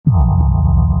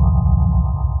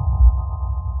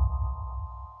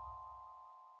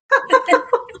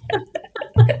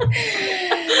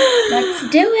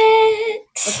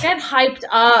Let's get hyped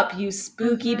up, you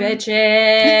spooky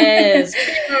bitches.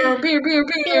 Pew, pew, pew,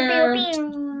 Pew, pew,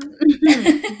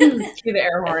 pew. Cue the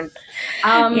air horn.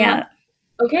 Yeah.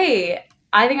 Okay,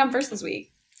 I think I'm first this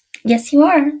week. Yes, you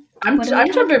are. I'm What are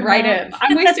we jumping talking right about? in.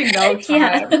 I'm wasting no time.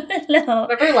 Yeah. No.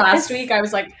 Remember last week I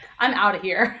was like, I'm out of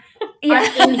here. Yeah.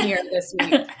 I'm in here this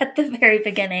week. At the very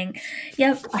beginning.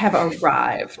 Yep. I have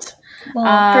arrived.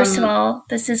 Well, first of all,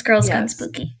 this is Girls Gone yes.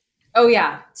 Spooky. Oh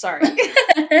yeah, sorry.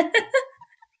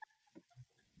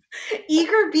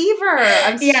 Eager beaver.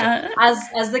 Yeah.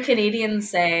 As the Canadians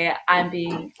say, I'm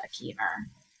being a keener,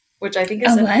 which I think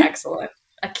is excellent.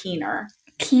 A keener.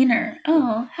 Keener.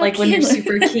 Oh, how like cute. When you're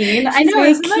super keen. I She's know,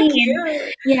 very isn't that keen.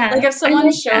 cute? Yeah. Like if someone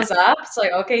like shows that. up, it's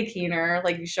like, okay, keener.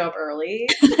 Like you show up early.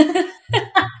 Oh,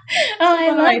 I One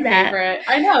of love my that. favorite.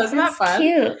 I know, isn't That's that fun?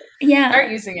 cute. Yeah.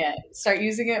 Start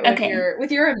using it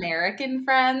with your American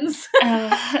friends.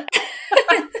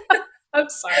 I'm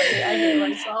sorry, I hate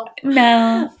myself.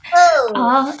 No.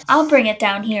 Oh. I'll bring it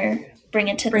down here. Bring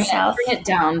it to the south. Bring it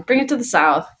down. Bring it to the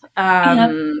south.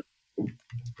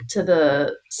 To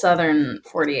the southern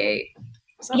 48.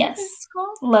 Is that yes. what it's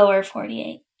called? Lower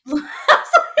 48.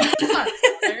 It's not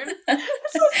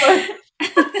southern.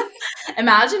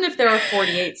 Imagine if there were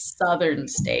 48 southern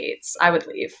states. I would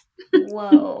leave.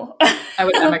 Whoa. I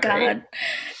would emigrate. Oh, God.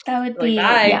 That would be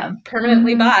bye.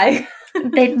 Permanently bye.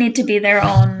 They'd need to be their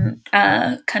own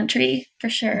country for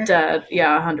sure. Dead.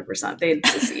 Yeah, 100%. They'd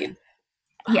secede.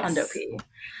 Yes. Hundo P.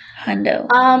 Hundo.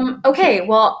 Okay,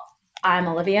 well, I'm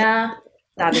Olivia.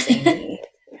 That is Amy.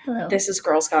 Hello. This is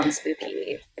Girls Gone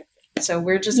Spooky. So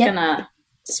we're just gonna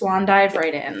swan dive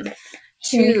right in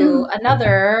to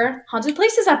another Haunted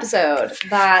Places episode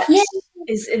that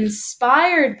is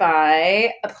inspired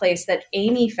by a place that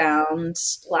Amy found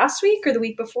last week or the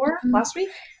week before? Mm-hmm. Last week?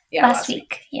 Yeah, last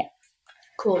week. Yeah.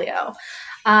 Coolio.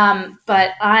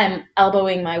 But I'm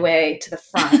elbowing my way to the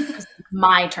front because it's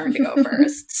my turn to go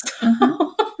first.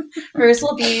 So hers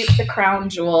will be the crown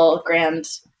jewel grand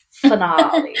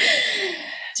finale.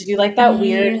 Did you like that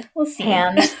weird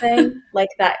hand thing? Like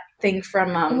that thing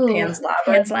from Pan's Labyrinth?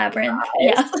 Pan's Labyrinth,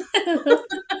 yeah.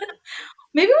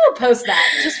 Maybe we'll post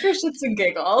that just for shits and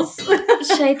giggles.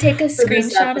 Should I take a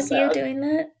screenshot of you doing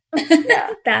that?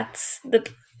 Yeah. That's the...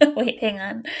 Wait, hang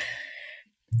on.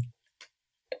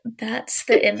 That's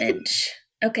the image.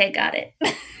 Okay, got it.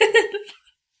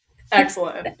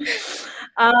 Excellent.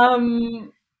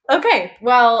 Okay,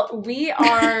 well, we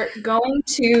are going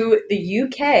to the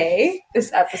UK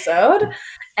this episode,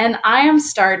 and I am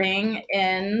starting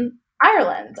in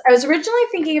Ireland. I was originally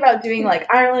thinking about doing like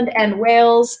Ireland and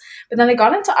Wales, but then I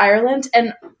got into Ireland,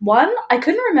 and I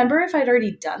couldn't remember if I'd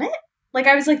already done it. Like,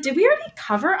 I was like, did we already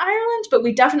cover Ireland? But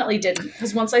we definitely didn't,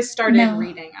 because once I started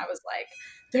reading, I was like,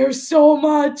 there's so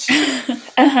much.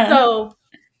 So,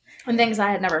 and things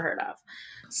I had never heard of.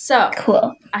 So,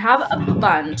 cool. I have a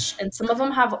bunch, and some of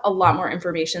them have a lot more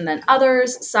information than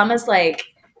others. Some is like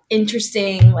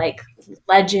interesting, like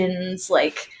legends,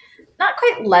 like not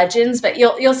quite legends, but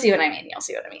you'll see what I mean. You'll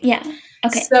see what I mean. Yeah.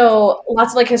 Okay. So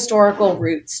lots of like historical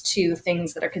roots to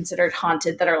things that are considered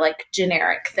haunted that are like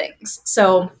generic things.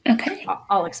 So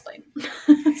I'll explain.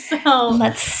 So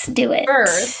let's do it.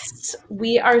 First,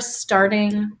 we are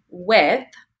starting with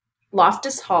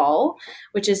Loftus Hall,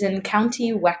 which is in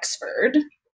County Wexford.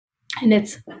 And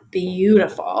it's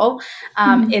beautiful.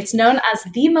 It's known as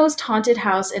the most haunted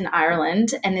house in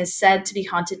Ireland and is said to be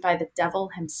haunted by the devil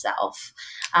himself.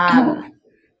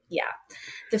 Yeah.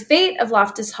 The fate of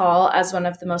Loftus Hall as one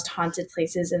of the most haunted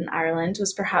places in Ireland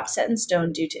was perhaps set in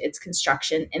stone due to its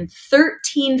construction in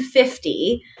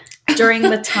 1350 during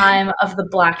the time of the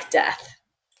Black Death.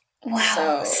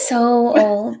 Wow. So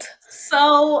old.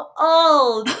 So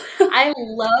old. I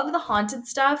love the haunted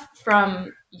stuff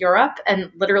from Europe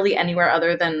and literally anywhere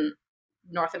other than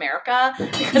North America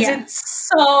because it's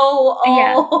so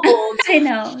old. I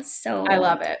know. So old. I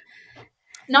love it.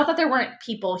 Not that there weren't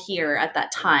people here at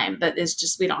that time, but it's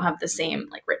just we don't have the same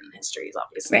like written histories,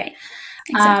 obviously. Right.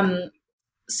 Exactly.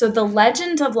 So the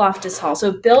legend of Loftus Hall,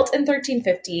 so built in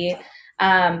 1350,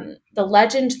 the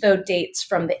legend, though, dates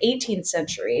from the 18th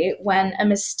century when a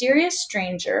mysterious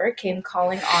stranger came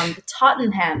calling on the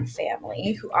Tottenham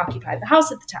family who occupied the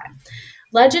house at the time.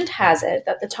 Legend has it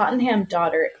that the Tottenham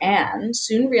daughter, Anne,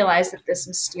 soon realized that this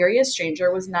mysterious stranger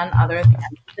was none other than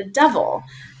the devil,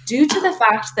 due to the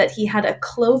fact that he had a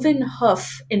cloven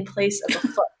hoof in place of a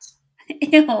foot.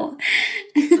 Ew.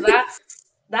 So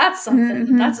that's something.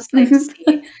 Mm-hmm. That's a sight to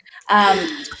see.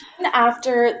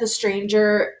 After the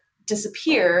stranger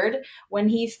disappeared, when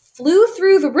he flew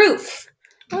through the roof.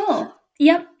 Oh,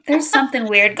 yep. There's something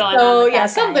weird going on. So yeah,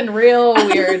 something real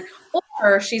weird.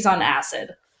 Or she's on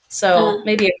acid. So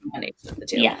maybe a combination of the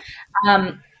two. Yeah.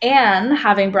 Anne,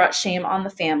 having brought shame on the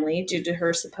family due to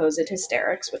her supposed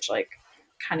hysterics, which, like,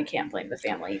 kind of can't blame the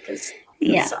family because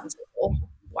that sounds a little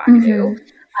wackadoo,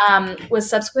 was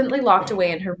subsequently locked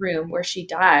away in her room where she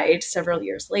died several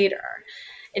years later.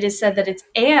 It is said that it's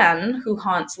Anne who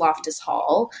haunts Loftus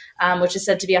Hall, which is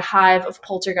said to be a hive of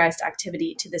poltergeist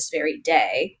activity to this very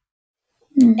day.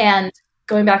 And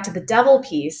going back to the devil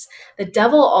piece, the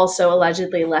devil also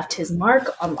allegedly left his mark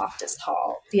on Loftus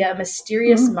Hall via a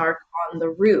mysterious mark on the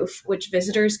roof, which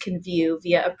visitors can view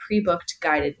via a pre-booked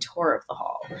guided tour of the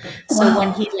hall. So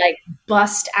when he, like,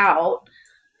 bust out...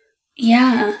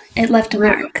 Yeah, it left a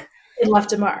mark. It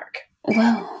left a mark.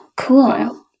 Wow,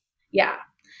 cool. Yeah.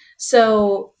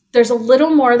 So there's a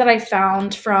little more that I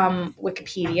found from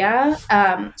Wikipedia.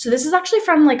 So this is actually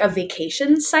from, like, a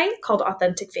vacation site called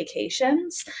Authentic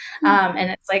Vacations.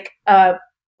 And it's like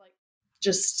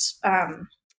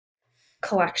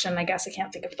collection, I guess. I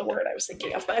can't think of the word I was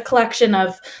thinking of, but a collection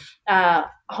of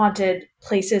haunted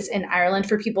places in Ireland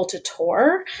for people to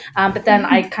tour. But then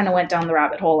I kind of went down the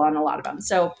rabbit hole on a lot of them.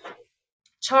 So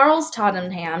Charles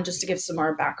Tottenham, just to give some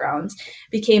more background,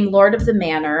 became Lord of the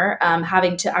Manor,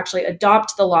 having to actually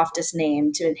adopt the Loftus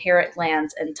name to inherit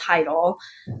lands and title,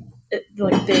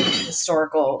 like big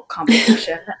historical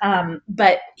complication.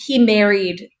 But he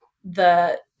married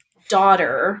the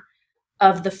daughter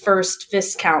of the first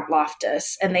Viscount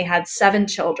Loftus, and they had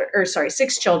 6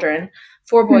 children,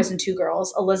 4 boys and 2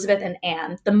 girls, Elizabeth and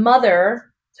Anne. The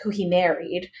mother, who he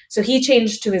married, so he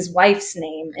changed to his wife's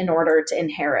name in order to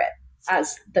inherit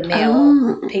as the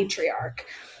male patriarch.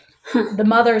 The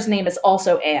mother's name is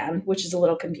also Anne, which is a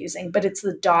little confusing, but it's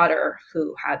the daughter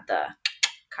who had the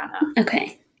kind of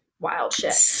wild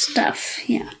shit stuff.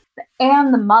 Yeah.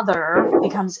 Anne, the mother,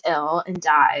 becomes ill and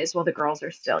dies while the girls are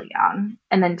still young.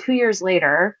 And then 2 years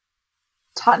later,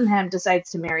 Tottenham decides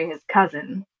to marry his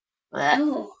cousin.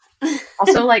 Oh.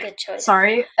 Also, like,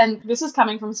 sorry, and this is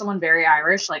coming from someone very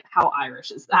Irish. Like, how Irish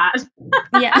is that?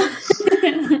 Yeah.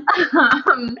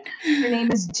 Her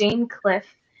name is Jane Cliff,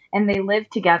 and they live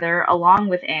together along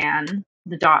with Anne,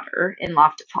 the daughter, in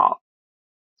Loftus Hall.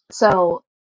 So,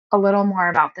 a little more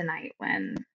about the night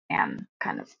when Anne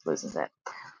kind of loses it.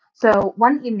 So,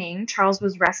 one evening, Charles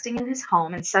was resting in his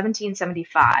home in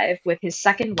 1775 with his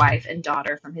second wife and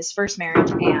daughter from his first marriage,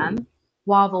 Anne,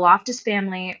 while the Loftus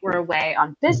family were away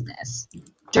on business.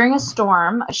 During a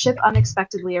storm, a ship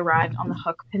unexpectedly arrived on the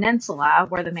Hook Peninsula,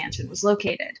 where the mansion was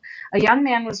located. A young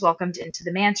man was welcomed into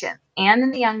the mansion. Anne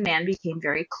and the young man became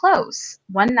very close.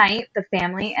 One night, the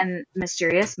family and the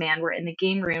mysterious man were in the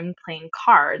game room playing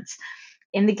cards.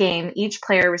 In the game, each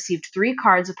player received 3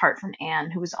 cards apart from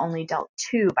Anne, who was only dealt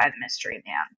 2 by the mystery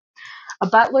man. A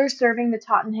butler serving the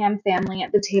Tottenham family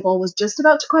at the table was just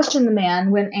about to question the man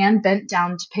when Anne bent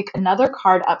down to pick another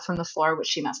card up from the floor, which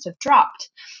she must have dropped.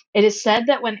 It is said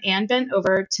that when Anne bent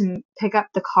over to pick up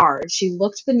the card, she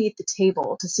looked beneath the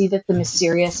table to see that the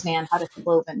mysterious man had a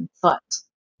cloven foot.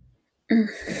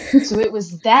 So it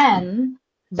was then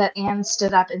that Anne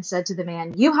stood up and said to the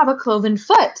man, "You have a cloven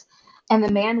foot." And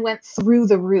the man went through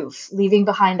the roof, leaving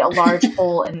behind a large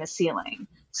hole in the ceiling.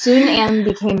 Soon Anne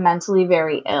became mentally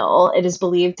very ill. It is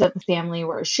believed that the family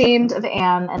were ashamed of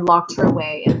Anne and locked her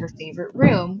away in her favorite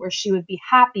room, where she would be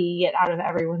happy yet out of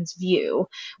everyone's view,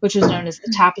 which was known as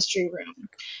the tapestry room.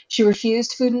 She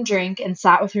refused food and drink and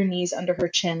sat with her knees under her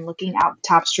chin, looking out the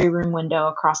tapestry room window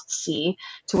across the sea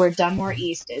to where Dunmore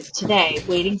East is today,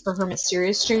 waiting for her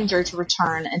mysterious stranger to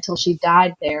return until she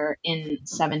died there in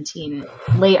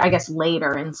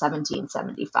later in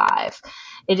 1775.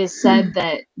 It is said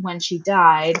that when she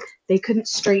died, they couldn't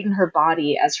straighten her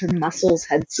body as her muscles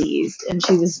had seized, and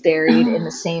she was buried in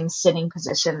the same sitting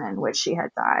position in which she had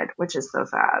died, which is so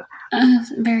sad.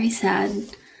 Very sad.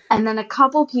 And then a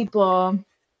couple people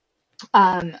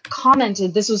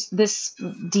commented, this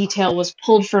detail was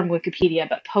pulled from Wikipedia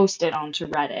but posted onto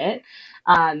Reddit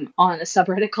on a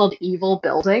subreddit called Evil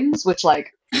Buildings, which,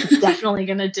 like, definitely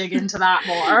gonna dig into that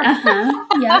more.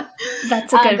 Yeah,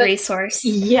 that's a good resource.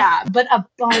 Yeah, but a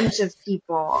bunch of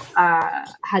people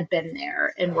had been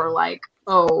there and were like,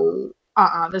 "Oh,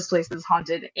 this place is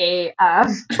haunted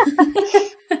AF."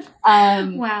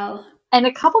 Wow. And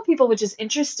a couple people, which is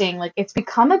interesting, like, it's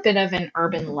become a bit of an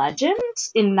urban legend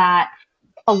in that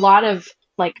a lot of,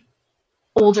 like,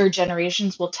 older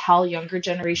generations will tell younger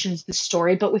generations the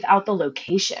story, but without the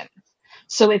location.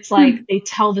 So it's like they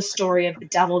tell the story of the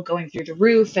devil going through the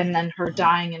roof and then her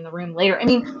dying in the room later. I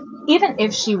mean, even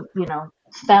if she,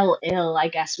 fell ill, I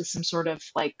guess, with some sort of,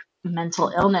 like, mental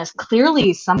illness,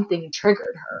 clearly something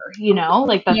triggered her,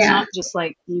 like, that's not just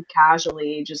like you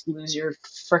casually just lose your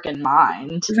freaking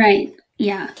mind. Right.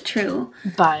 Yeah, true.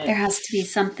 But There has to be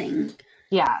something.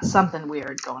 yeah, something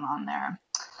weird going on there.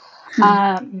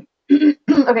 Hmm.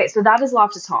 Okay, so that is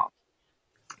Loftus Hall.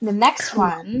 The next Cool.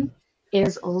 one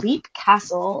is Leap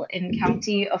Castle in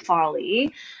County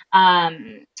Offaly.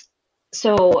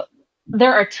 So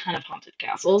there are a ton of haunted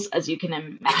castles, as you can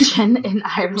imagine, in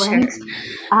Ireland.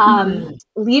 Sure.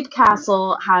 Leap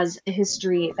Castle has a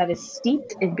history that is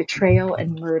steeped in betrayal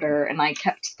and murder, and I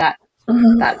kept that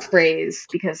phrase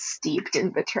because steeped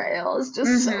in betrayal is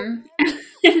just so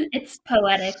It's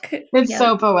poetic. it's Yep.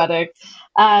 so poetic.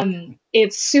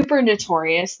 It's super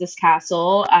notorious, this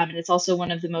castle, and it's also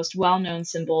one of the most well-known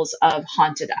symbols of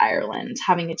haunted Ireland,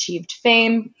 having achieved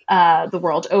fame the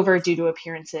world over due to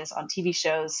appearances on TV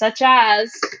shows such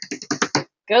as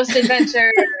Ghost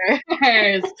Adventures,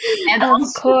 and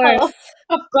Of course.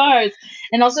 of course,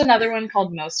 and also another one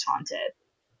called Most Haunted.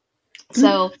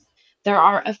 So there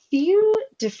are a few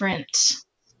different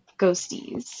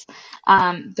ghosties.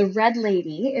 The Red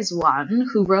Lady is one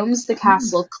who roams the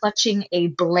castle clutching a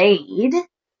blade,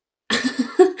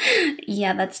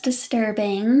 Yeah, that's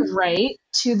disturbing. right,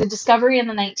 to the discovery in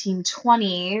the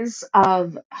 1920s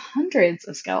of hundreds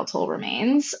of skeletal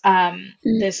remains.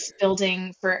 This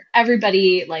building, for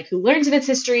everybody like who learns of its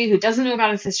history, who doesn't know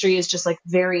about its history, is just like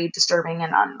very disturbing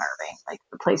and unnerving. Like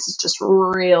the place is just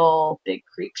real big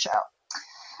creep show.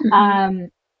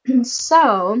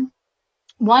 So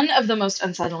one of the most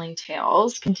unsettling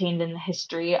tales contained in the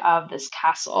history of this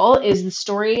castle is the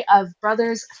story of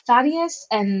brothers Thaddeus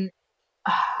and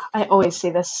I always say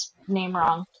this name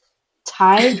wrong.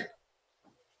 Teighe,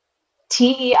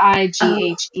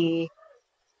 Teighe.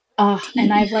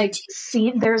 And I've like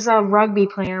seen there's a rugby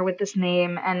player with this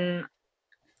name, and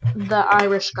the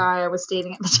Irish guy I was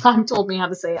dating at the time told me how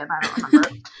to say it, and I don't remember.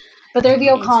 But they're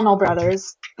the O'Connell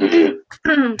brothers.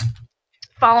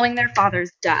 Following their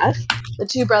father's death, the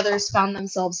two brothers found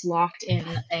themselves locked in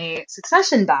a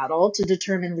succession battle to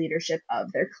determine leadership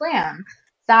of their clan.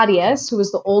 Thaddeus, who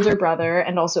was the older brother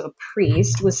and also a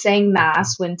priest, was saying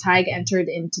mass when Teighe entered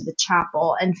into the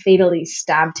chapel and fatally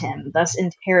stabbed him, thus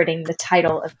inheriting the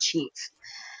title of chief.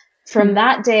 From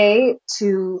that day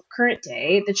to current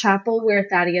day, the chapel where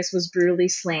Thaddeus was brutally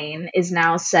slain is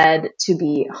now said to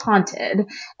be haunted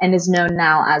and is known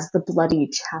now as the Bloody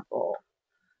Chapel.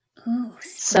 Ooh,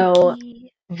 so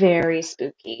very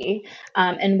spooky.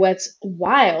 And what's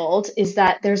wild is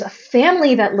that there's a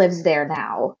family that lives there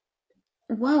now.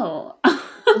 Whoa.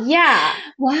 Yeah.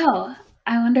 Wow.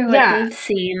 I wonder what they've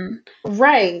seen.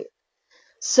 Right.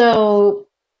 So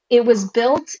it was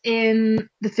built in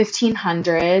the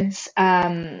 1500s,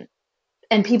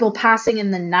 and people passing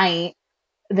in the night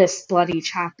this bloody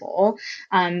chapel.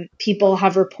 People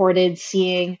have reported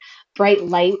seeing bright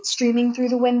light streaming through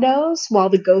the windows, while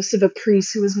the ghost of a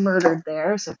priest who was murdered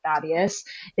there, so Thaddeus,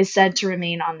 is said to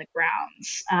remain on the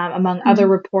grounds. Among other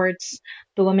reports,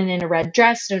 the woman in a red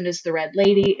dress, known as the Red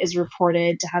Lady, is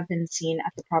reported to have been seen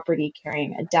at the property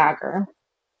carrying a dagger.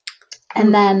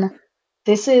 And then,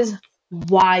 this is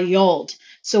wild.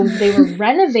 So they were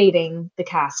renovating the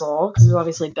castle, because it was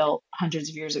obviously built hundreds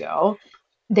of years ago.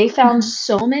 They found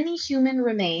so many human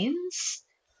remains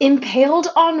impaled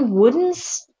on wooden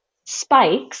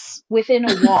spikes within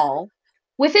a wall.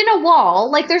 Within a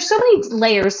wall. Like, there's so many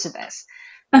layers to this.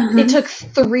 It took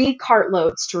 3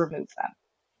 cartloads to remove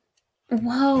them.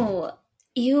 Whoa.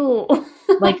 Ew.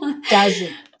 Like,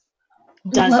 dozens.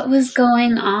 What was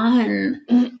going on?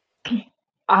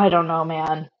 I don't know,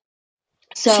 man.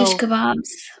 So, shish kebabs.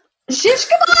 Shish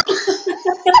kebabs!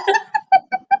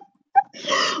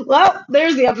 Well,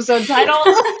 there's the episode title.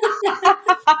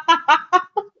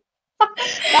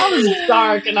 That was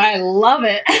dark, and I love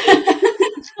it.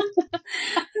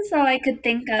 That's all I could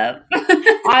think of.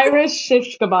 Irish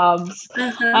shish kebabs.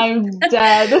 I'm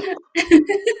dead.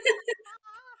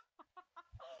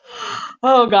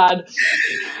 Oh, God.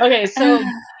 Okay, so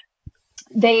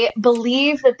they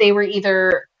believe that they were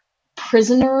either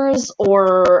prisoners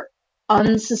or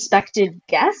unsuspected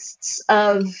guests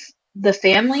of the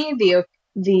family,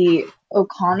 the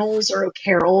O'Connells or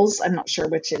O'Carrolls, I'm not sure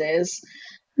which it is,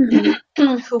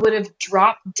 who would have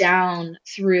dropped down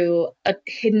through a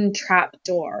hidden trap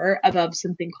door above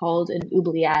something called an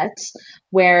oubliette,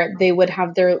 where they would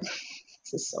have their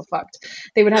this is so fucked.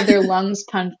 They would have their lungs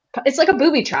it's like a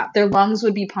booby trap. Their lungs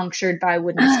would be punctured by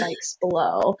wooden spikes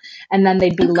below, and then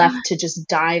they'd be left to just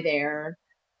die there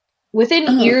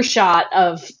within earshot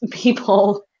of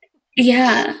people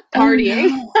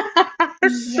partying.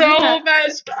 So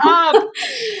messed up.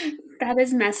 That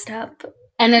is messed up.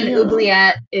 And an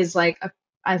oubliette is like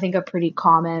I think a pretty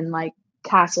common like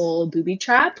castle booby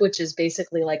trap, which is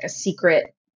basically like a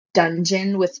secret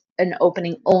dungeon with an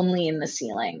opening only in the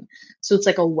ceiling. So it's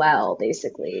like a well,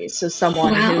 basically. So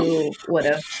someone Wow. who would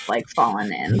have like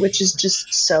fallen in, which is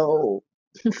just so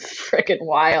freaking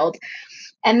wild.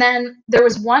 And then there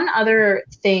was one other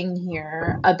thing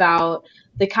here about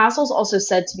the castle's also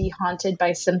said to be haunted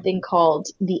by something called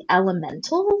the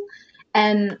elemental.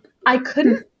 And I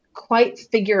couldn't quite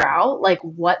figure out like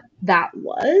what that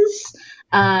was.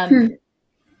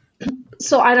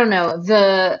 So I don't know.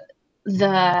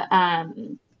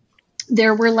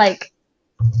 There were like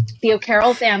the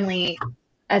O'Carroll family,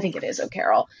 I think it is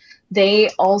O'Carroll. They're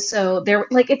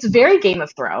like, it's very Game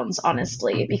of Thrones,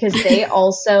 honestly, because they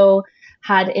also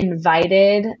had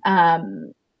invited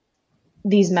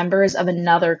these members of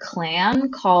another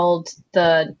clan called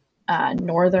the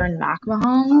Northern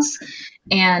MacMahons,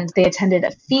 and they attended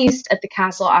a feast at the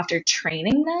castle after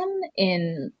training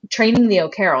the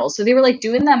O'Carrolls. So they were like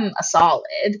doing them a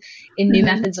solid in new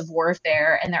methods of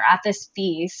warfare, and they're at this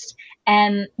feast,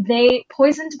 and they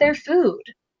poisoned their food.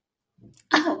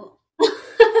 Oh.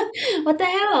 What the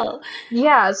hell?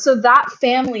 Yeah, so that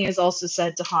family is also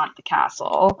said to haunt the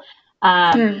castle.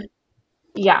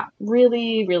 Yeah,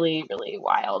 really, really, really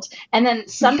wild. And then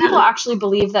some people actually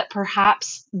believe that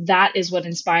perhaps that is what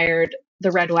inspired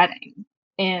the Red Wedding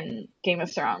in Game of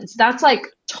Thrones. That's like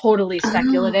totally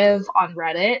speculative on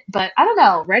Reddit, but I don't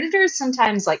know. Redditors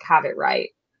sometimes like have it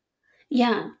right.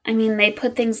 Yeah, I mean, they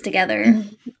put things together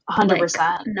 100%.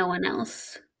 like no one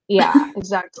else. Yeah,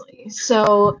 exactly.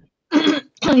 So,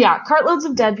 yeah, cartloads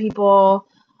of dead people,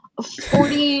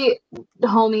 40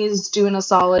 homies doing a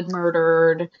solid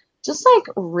murdered, just like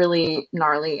really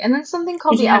gnarly. And then something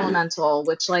called the elemental,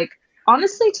 which like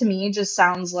honestly to me just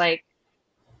sounds like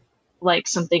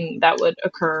something that would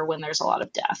occur when there's a lot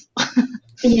of death.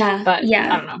 Yeah. But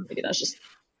yeah. I don't know, maybe that's just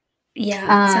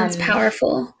sounds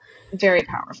powerful. Very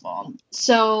powerful.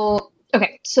 So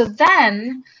okay, so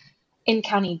then in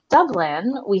County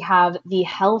Dublin we have the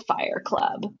Hellfire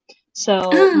Club.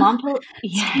 So I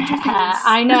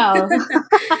know.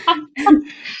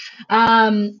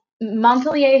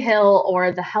 Montpelier Hill,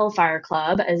 or the Hellfire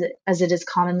Club, as it is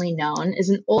commonly known, is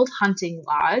an old hunting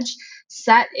lodge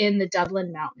set in the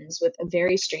Dublin Mountains with a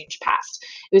very strange past.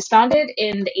 It was founded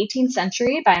in the 18th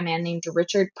century by a man named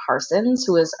Richard Parsons,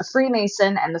 who was a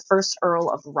Freemason and the first Earl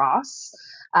of Ross.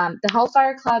 The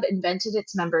Hellfire Club invented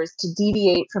its members to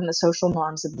deviate from the social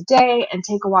norms of the day and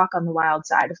take a walk on the wild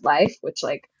side of life, which,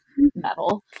 like,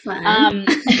 metal. Back in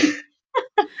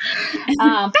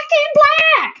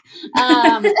black!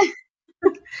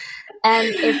 And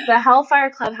if the Hellfire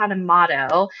Club had a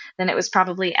motto, then it was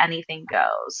probably anything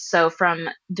goes. So from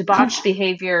debauched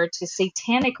behavior to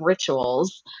satanic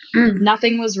rituals,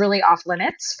 nothing was really off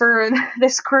limits for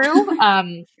this crew.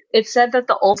 It said that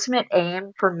the ultimate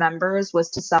aim for members was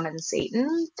to summon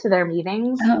Satan to their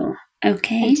meetings. Oh,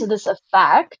 okay. And to this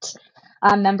effect,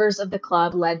 members of the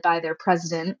club, led by their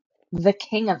president, the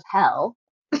King of Hell.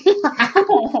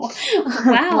 Wow.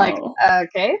 Like,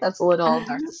 okay, that's a little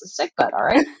narcissistic, but all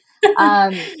right.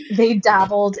 They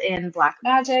dabbled in black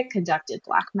magic, conducted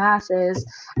black masses,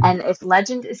 and if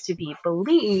legend is to be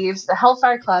believed, the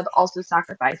Hellfire Club also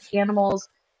sacrificed animals,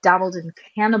 dabbled in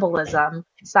cannibalism,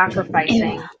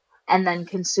 sacrificing, and then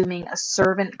consuming a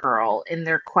servant girl in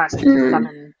their quest to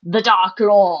summon the Dark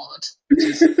Lord.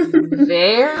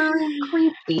 Very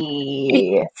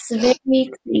creepy. It's very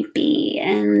creepy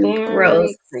and Very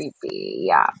gross. creepy.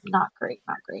 Yeah, not great.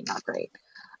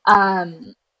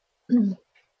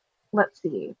 Let's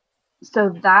see.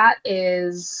 So that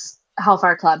is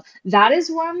Hellfire Club. That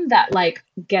is one that like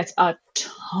gets a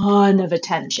ton of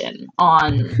attention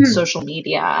on social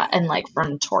media and like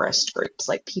from tourist groups.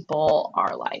 Like people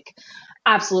are like,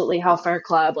 absolutely Hellfire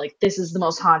Club. Like this is the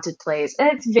most haunted place.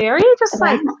 And it's very just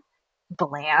like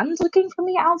bland looking from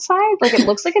the outside. Like it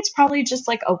looks like it's probably just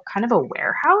like a kind of a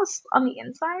warehouse on the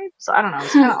inside. So I don't know.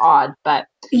 It's kind of odd, but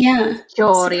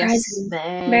curious.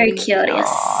 Very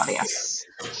curious.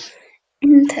 So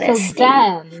Interesting.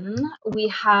 then we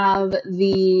have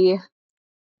the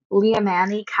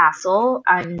Liamani Castle.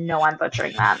 I know I'm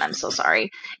butchering that. I'm so sorry.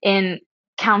 In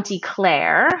County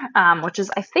Clare, which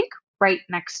is I think right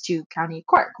next to County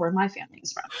Cork, where my family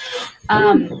is from.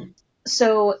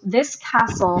 So this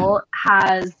castle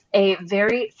has a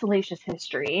very salacious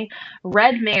history.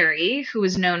 Red Mary, who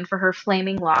is known for her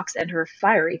flaming locks and her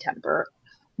fiery temper,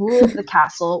 ruled the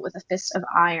castle with a fist of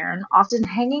iron, often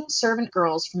hanging servant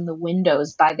girls from the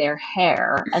windows by their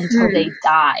hair until they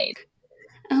died.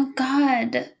 Oh,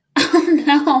 God. Oh,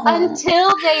 no.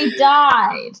 Until they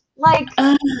died. Like,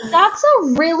 that's a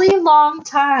really long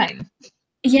time.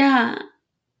 Yeah.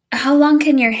 How long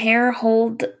can your hair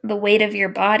hold the weight of your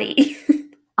body?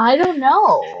 I don't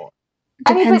know.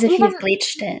 I mean, Depends but if even you've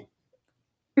bleached it.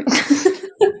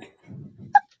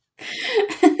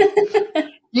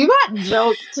 you got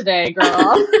jokes today,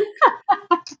 girl.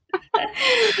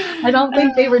 I don't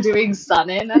think they were doing sun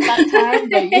in at that time,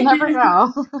 but you never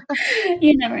know.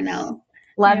 You never know.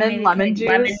 They were maybe Lemon putting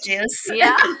lemon juice. juice.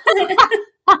 Yeah.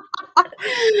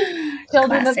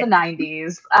 Children of the Classic.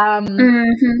 90s.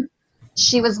 Hmm.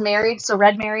 She was married, so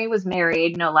Red Mary was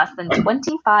married no less than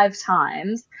 25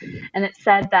 times, and it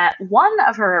said that one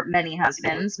of her many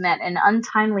husbands met an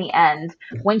untimely end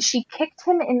when she kicked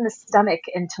him in the stomach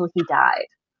until he died.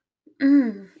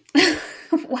 Mm.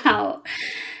 Wow.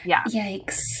 Yeah.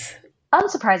 Yikes.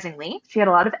 Unsurprisingly, she had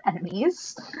a lot of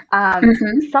enemies,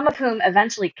 Hmm. some of whom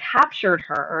eventually captured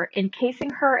her, encasing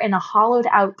her in a hollowed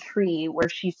out tree where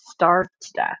she starved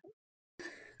to death.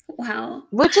 Wow.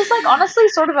 Which is like honestly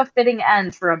sort of a fitting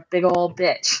end for a big old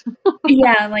bitch.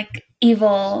 Yeah, like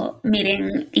evil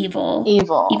meeting evil.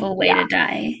 Evil. Evil way Yeah, to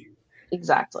die.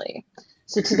 exactly.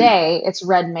 So Mhm. today it's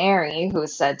Red Mary who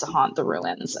is said to haunt the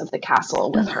ruins of the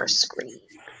castle with Ugh. her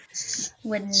screams.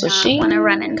 Would So not want to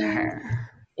run into her.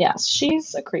 yes,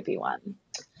 she's a creepy one.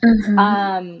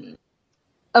 Hmm.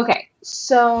 Okay,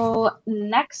 so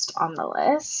next on the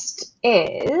list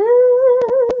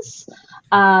is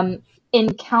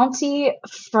in County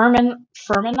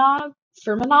Fermanagh.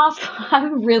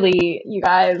 I'm really, you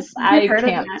guys, I've heard of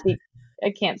that.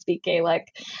 I can't speak Gaelic.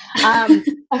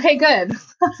 Okay, good.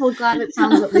 Well, glad it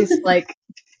sounds at least like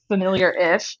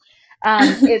familiar-ish.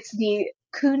 It's the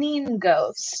Cooning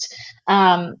Ghost.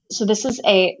 So this is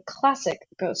a classic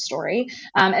ghost story,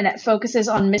 and it focuses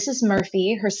on Mrs.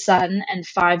 Murphy, her son, and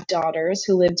 5 daughters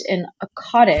who lived in a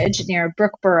cottage near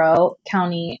Brookborough,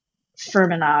 County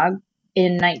Fermanagh,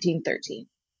 in 1913.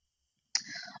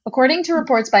 According to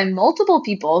reports by multiple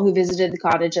people who visited the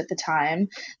cottage at the time,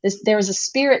 there was a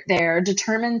spirit there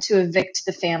determined to evict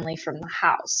the family from the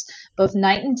house. Both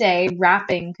night and day,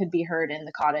 rapping could be heard in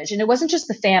the cottage. And it wasn't just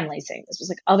the family saying this, it was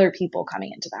like other people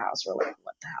coming into the house were like,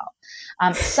 what the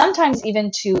hell? Sometimes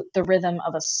even to the rhythm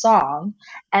of a song,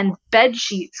 and bed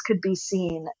sheets could be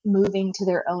seen moving to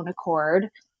their own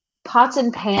accord. Pots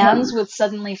and pans would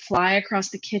suddenly fly across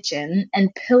the kitchen,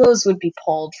 and pillows would be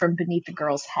pulled from beneath the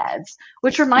girls' heads,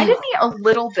 which reminded me a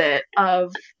little bit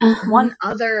of one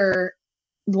of the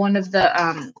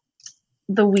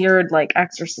weird like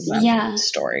exorcism Yeah.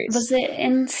 stories. Was it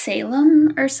in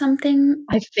Salem or something?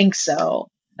 I think so.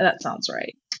 That sounds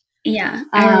right. Yeah,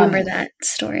 I remember that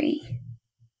story.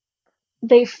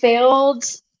 They failed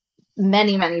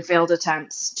many failed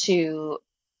attempts to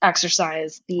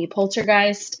exorcise the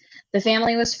poltergeist. The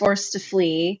family was forced to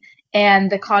flee,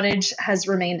 and the cottage has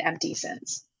remained empty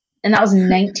since. And that was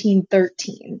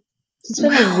 1913. So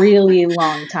it's been a really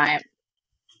long time.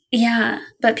 Yeah,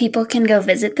 but people can go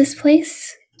visit this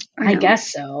place? I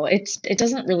guess so. It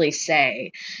doesn't really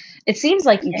say. It seems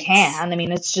like you can. I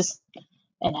mean, it's just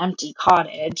an empty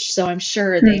cottage, so I'm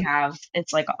sure they have.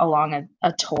 It's like along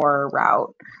a tour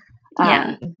route.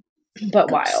 Yeah.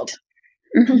 But wild.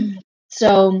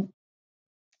 So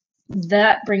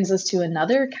that brings us to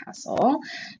another castle,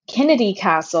 Kennedy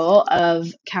Castle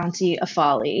of County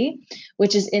Offaly,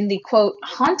 which is in the quote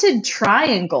haunted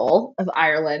triangle of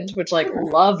Ireland, which like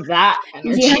love that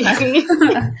energy.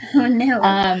 Yeah. Oh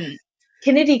no.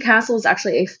 Kennedy Castle is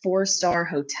actually a 4-star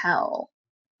hotel,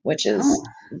 which is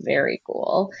very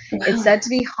cool. Wow. It's said to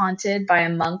be haunted by a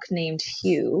monk named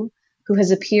Hugh, who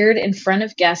has appeared in front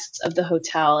of guests of the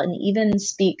hotel and even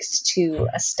speaks to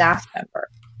a staff member,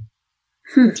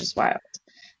 which is wild.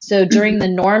 So during the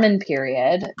Norman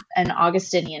period, an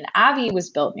Augustinian abbey was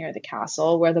built near the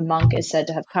castle where the monk is said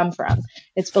to have come from.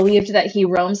 It's believed that he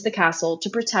roams the castle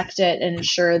to protect it and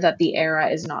ensure that the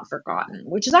era is not forgotten,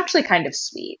 which is actually kind of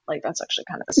sweet. Like that's actually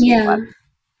kind of a sweet one.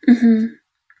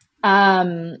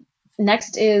 Mm-hmm.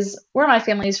 Next is where my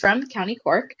family is from, County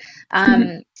Cork.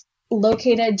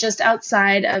 Located just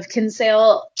outside of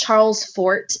Kinsale, Charles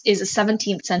Fort is a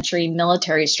 17th century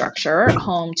military structure,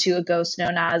 home to a ghost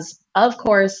known as, of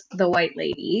course, the White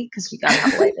Lady, because we gotta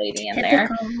have a White Lady in there.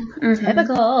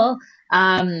 Typical.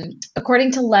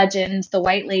 According to legend, the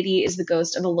White Lady is the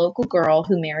ghost of a local girl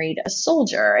who married a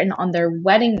soldier, and on their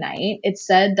wedding night, it's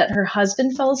said that her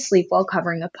husband fell asleep while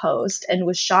covering a post and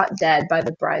was shot dead by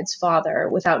the bride's father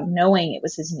without knowing it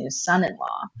was his new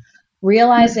son-in-law.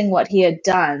 Realizing what he had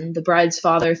done, the bride's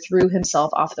father threw himself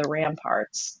off the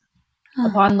ramparts.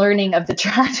 Upon learning of the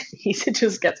tragedies, it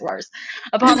just gets worse.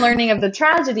 Upon learning of the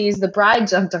tragedies, the bride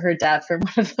jumped to her death from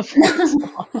one of the fort's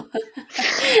walls.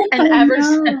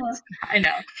 And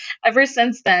ever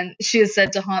since then, she is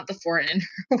said to haunt the fort in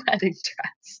her wedding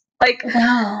dress. Like,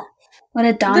 wow. What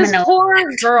a This domino poor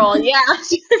effect. girl, yeah.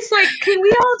 It's like, can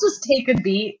we all just take a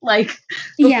beat, like,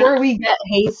 Yeah. before we get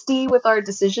hasty with our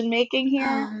decision making here?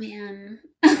 Oh man.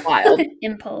 Wild.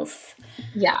 Impulse.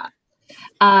 Yeah.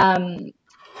 Um,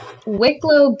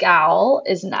 Wicklow Gaol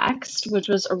is next, which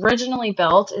was originally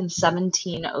built in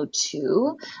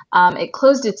 1702. It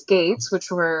closed its gates, which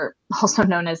were also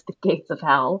known as the Gates of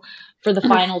Hell, for the Oh.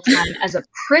 final time as a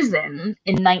prison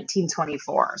in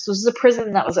 1924. So this is a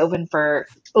prison that was open for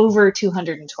over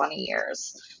 220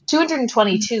 years.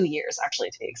 222 years, actually,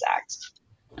 to be exact.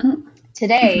 Oh.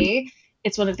 Today,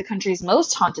 it's one of the country's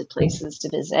most haunted places to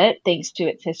visit, thanks to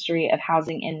its history of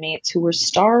housing inmates who were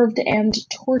starved and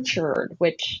tortured,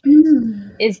 which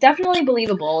Mm. is definitely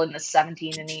believable in the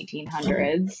 17 and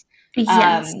 1800s.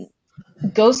 Yes.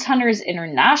 Ghost Hunters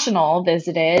International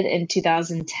visited in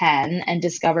 2010 and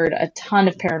discovered a ton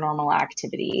of paranormal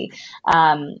activity.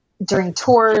 During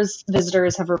tours,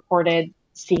 visitors have reported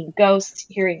seeing ghosts,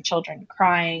 hearing children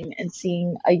crying, and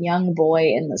seeing a young boy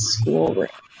in the schoolroom,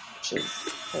 which is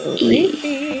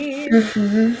creepy.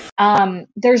 Mm-hmm.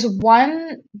 There's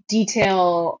one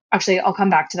detail, actually, I'll come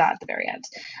back to that at the very end.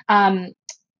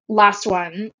 Last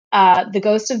one, the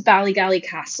ghost of Ballygally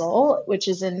Castle, which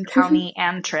is in County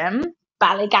Antrim.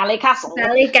 Ballygally Castle.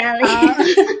 Ballygally.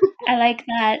 I like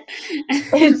that.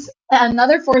 It's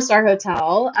another 4-star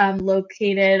hotel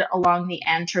located along the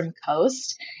Antrim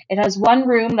coast. It has one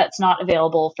room that's not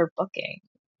available for booking.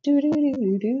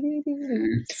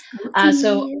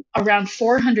 So around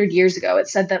 400 years ago, it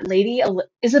said that Lady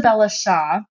Isabella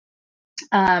Shaw,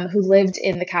 who lived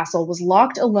in the castle, was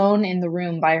locked alone in the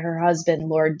room by her husband,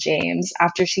 Lord James,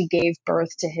 after she gave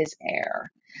birth to his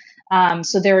heir.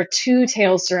 So there are two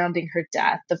tales surrounding her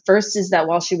death. The first is that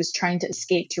while she was trying to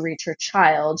escape to reach her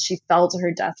child, she fell to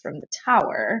her death from the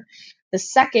tower. The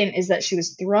second is that she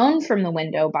was thrown from the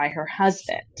window by her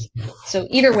husband. So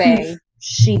either way,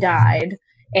 she died,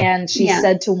 and she's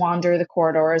said to wander the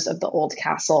corridors of the old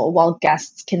castle while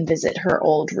guests can visit her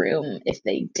old room if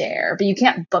they dare. But you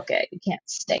can't book it. You can't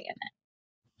stay in it.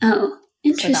 Oh,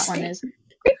 interesting. So that one is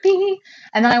creepy.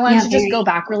 And then I wanted to just go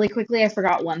back really quickly. I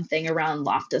forgot one thing around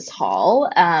Loftus Hall.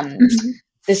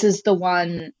 This is the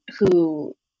one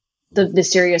who the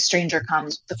mysterious stranger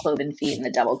comes with the cloven feet and the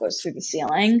devil goes through the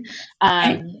ceiling.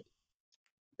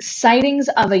 Sightings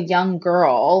of a young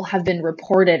girl have been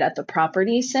reported at the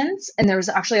property since, and there was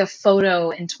actually a photo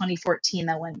in 2014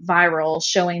 that went viral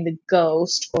showing the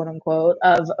ghost, quote unquote,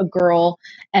 of a girl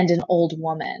and an old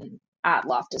woman at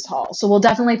Loftus Hall. So we'll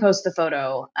definitely post the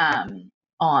photo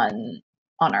on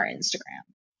our Instagram.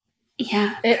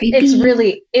 Yeah,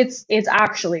 it's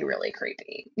actually really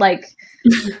creepy. Like,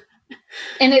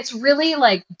 and it's really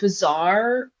like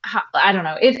bizarre. I don't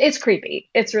know. It's creepy.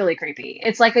 It's really creepy.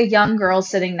 It's like a young girl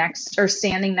sitting next or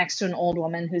standing next to an old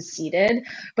woman who's seated,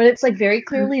 but it's like very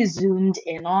clearly zoomed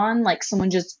in on, like someone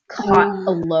just caught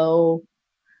a low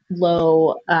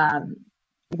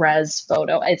res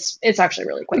photo. It's actually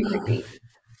really quite creepy.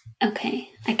 Okay,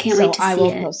 I can't wait to see it. So I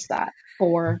will post that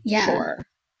for sure.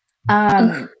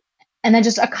 And then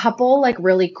just a couple like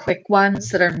really quick ones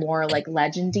that are more like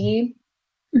legendy.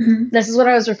 This is what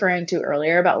I was referring to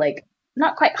earlier about like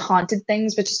not quite haunted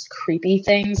things, but just creepy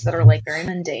things that are like very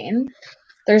mundane.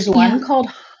 There's one called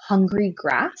Hungry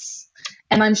Grass,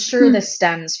 and I'm sure this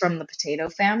stems from the potato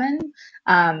famine.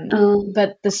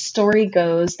 But the story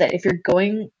goes that if you're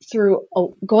going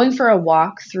for a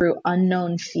walk through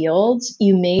unknown fields,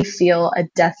 you may feel a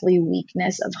deathly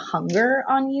weakness of hunger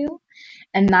on you.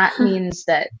 And that means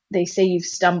that they say you've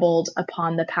stumbled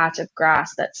upon the patch of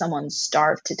grass that someone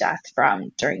starved to death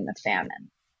from during the famine.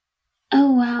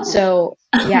 Oh, wow. So,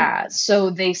 so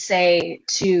they say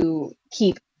to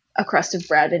keep a crust of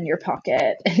bread in your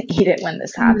pocket and eat it when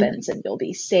this happens and you'll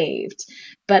be saved.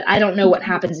 But I don't know what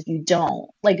happens if you don't,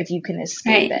 like if you can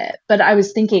escape it. But I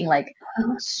was thinking like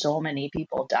so many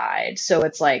people died. So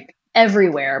it's like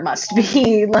everywhere must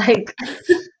be like...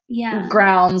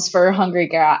 grounds for hungry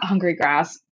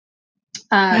grass.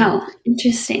 Wow,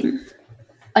 interesting.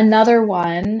 Another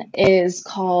one is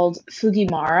called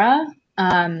Fugimara.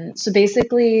 So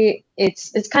basically,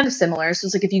 it's kind of similar. So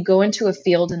it's like if you go into a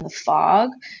field in the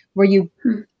fog, where you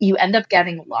end up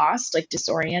getting lost, like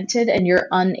disoriented, and you're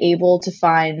unable to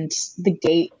find the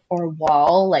gate or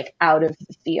wall like out of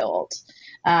the field.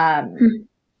 And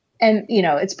you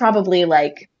know, it's probably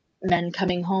like men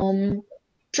coming home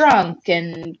drunk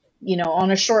and, you know, on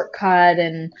a shortcut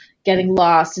and getting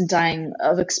lost and dying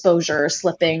of exposure or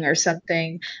slipping or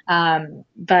something.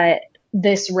 But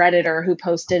this Redditor who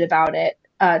posted about it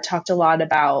talked a lot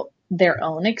about their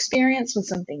own experience with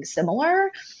something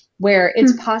similar, where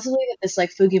it's possibly that this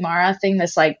like Fugimara thing,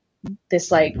 this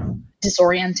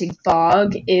disorienting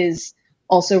fog is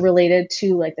also related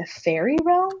to like the fairy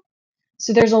realm.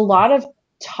 So there's a lot of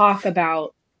talk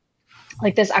about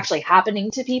like this actually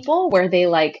happening to people where they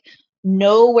like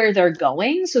know where they're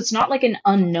going. So it's not like an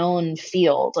unknown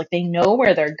field. Like they know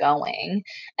where they're going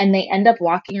and they end up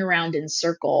walking around in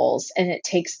circles, and it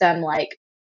takes them like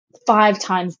 5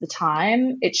 times the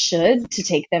time it should to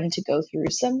take them to go through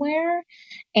somewhere.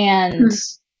 And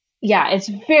yeah, it's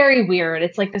very weird.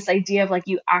 It's like this idea of like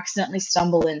you accidentally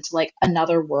stumble into like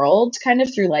another world kind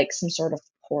of through like some sort of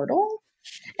portal.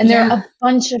 And there are a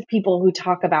bunch of people who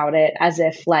talk about it as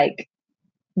if like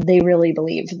they really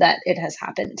believe that it has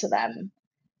happened to them.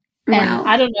 And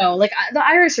I don't know, like the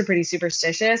Irish are pretty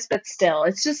superstitious, but still,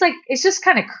 it's just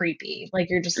kind of creepy. Like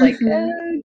you're just like,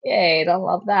 okay, don't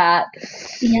love that.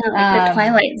 Yeah, like the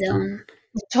Twilight Zone.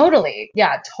 Totally.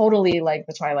 Yeah, totally like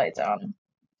the Twilight Zone.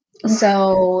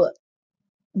 So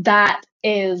that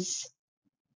is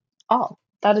all.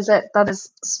 That is it. That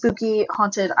is spooky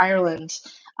haunted Ireland.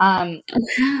 I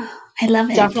love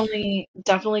it.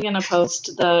 Definitely gonna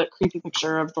post the creepy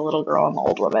picture of the little girl and the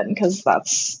old woman because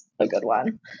that's a good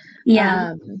one.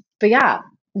 Yeah. But yeah,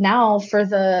 now for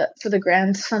the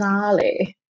grand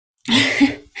finale.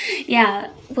 Yeah,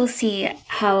 we'll see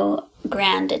how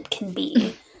grand it can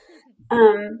be.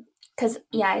 Because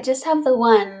I just have the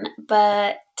one,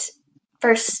 but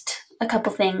first a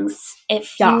couple things.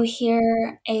 If you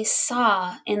hear a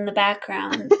saw in the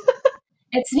background,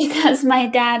 it's because my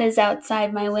dad is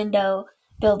outside my window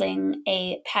building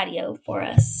a patio for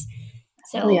us.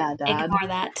 So yeah, Dad. Ignore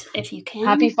that if you can.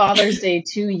 Happy Father's Day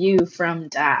to you from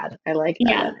Dad. I like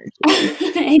that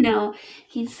energy. I know.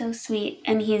 He's so sweet,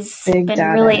 and he's Big been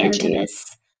dad really energy. into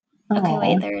this. Okay, Aww.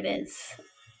 wait, there it is.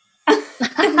 I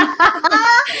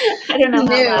don't know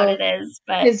how loud it is,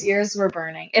 but his ears were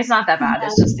burning. It's not that bad.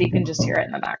 It's just you can just hear it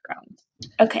in the background.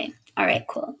 Okay. All right,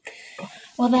 cool.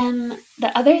 Well, then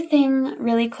the other thing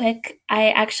really quick, I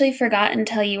actually forgot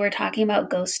until you were talking about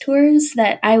ghost tours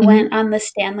that I went on the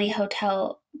Stanley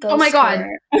Hotel ghost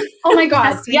tour. Oh my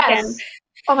God. Yes.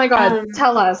 Oh my God.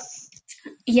 Tell us.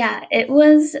 Yeah, it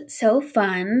was so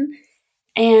fun.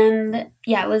 And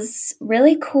it was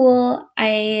really cool.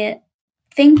 I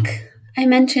think I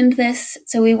mentioned this.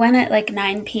 So we went at like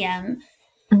 9 p.m.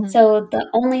 So the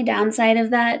only downside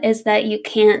of that is that you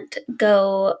can't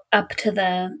go up to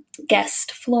the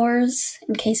guest floors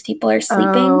in case people are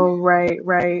sleeping. Oh,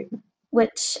 right.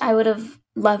 Which I would have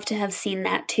loved to have seen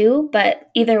that too. But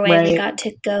either way, we got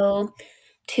to go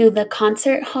to the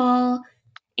concert hall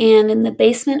and in the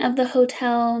basement of the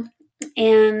hotel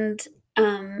and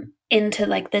into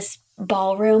like this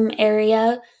ballroom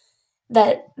area.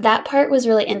 That part was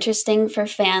really interesting for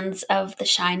fans of The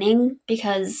Shining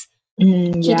because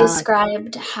he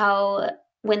described how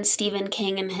when Stephen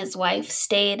King and his wife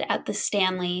stayed at the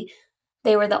Stanley,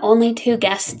 they were the only two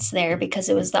guests there because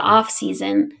it was the off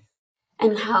season,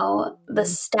 and how the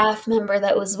staff member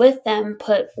that was with them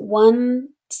put one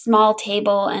small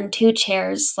table and two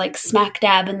chairs like smack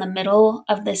dab in the middle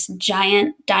of this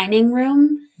giant dining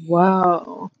room.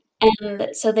 Wow. And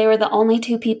so they were the only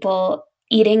two people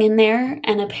eating in there,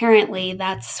 and apparently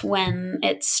that's when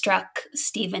it struck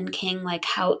Stephen King like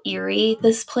how eerie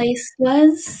this place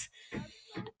was.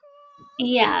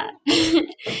 Yeah.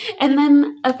 And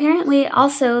then apparently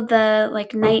also the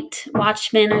like night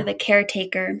watchman or the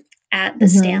caretaker at the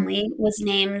Stanley was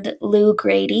named Lou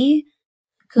Grady,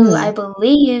 who I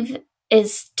believe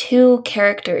is two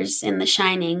characters in The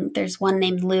Shining. There's one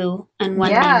named Lou and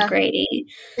one named Grady.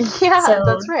 Yeah, so,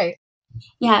 that's right.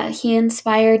 Yeah, he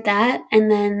inspired that, and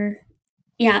then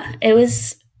it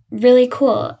was really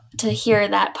cool to hear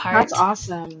that part. That's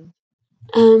awesome.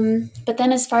 But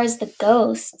then as far as the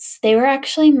ghosts, they were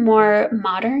actually more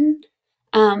modern.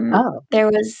 There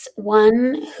was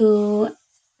one who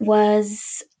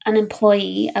was an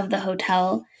employee of the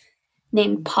hotel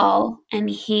named Paul, and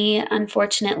he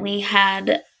unfortunately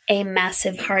had a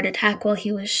massive heart attack while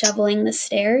he was shoveling the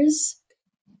stairs.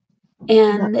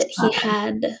 And he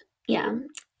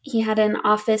had an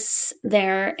office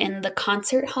there in the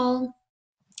concert hall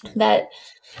that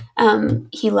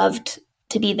he loved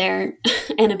to be there.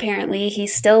 And apparently he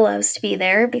still loves to be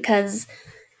there because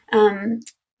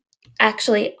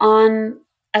actually on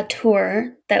a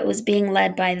tour that was being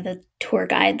led by the tour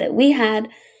guide that we had,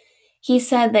 he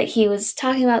said that he was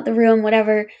talking about the room,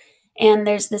 whatever, and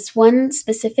there's this one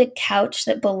specific couch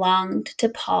that belonged to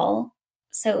Paul.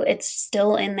 So it's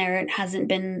still in there. It hasn't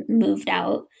been moved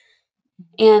out.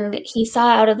 And he saw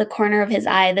out of the corner of his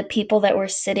eye the people that were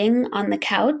sitting on the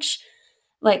couch,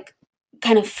 like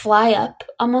kind of fly up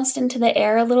almost into the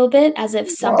air a little bit, as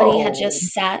if somebody had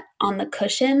just sat on the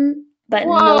cushion but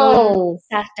no one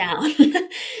sat down.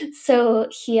 So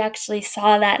he actually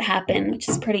saw that happen, which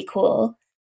is pretty cool.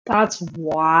 That's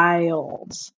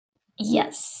wild.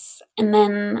 Yes. And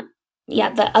then,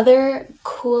 yeah, the other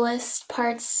coolest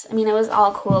parts, I mean, it was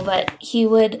all cool, but he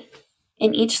would,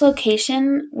 in each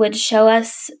location, would show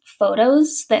us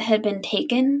photos that had been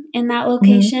taken in that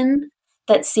location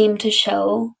that seemed to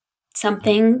show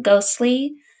something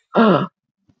ghostly.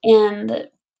 And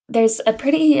there's a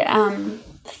pretty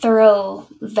thorough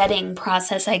vetting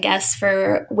process, I guess,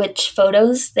 for which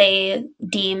photos they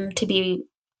deem to be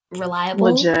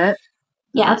reliable. Legit.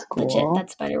 Yeah, That's cool. legit.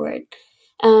 That's a better word.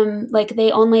 Like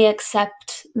they only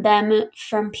accept them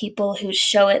from people who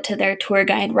show it to their tour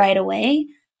guide right away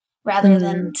rather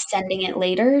than sending it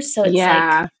later. So it's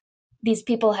like these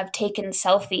people have taken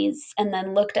selfies and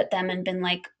then looked at them and been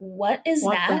like, what that?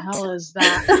 What the hell is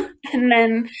that? And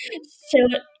then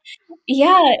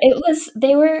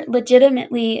they were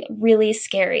legitimately really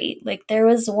scary. Like there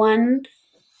was one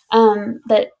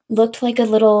that looked like a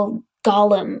little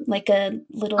golem, like a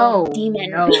little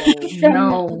demon from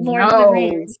Lord of the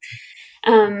Rings.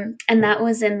 And that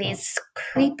was in these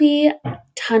creepy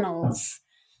tunnels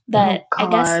that I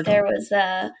guess there was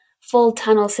a full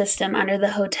tunnel system under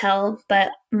the hotel,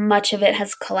 but much of it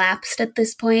has collapsed at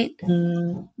this point.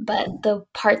 But the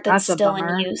part that's still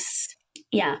in use.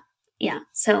 Yeah.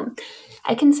 So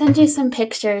I can send you some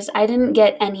pictures. I didn't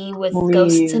get any with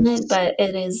ghosts in it, but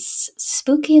it is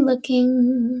spooky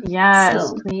looking.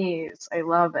 Yes, please. I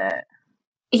love it.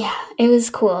 Yeah, it was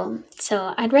cool.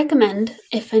 So I'd recommend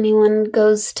if anyone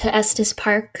goes to Estes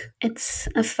Park, it's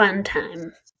a fun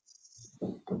time.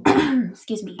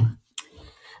 Excuse me.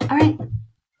 All right.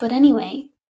 But anyway,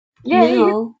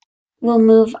 now we'll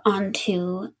move on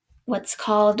to what's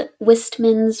called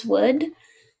Wistman's Wood,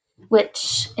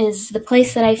 which is the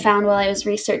place that I found while I was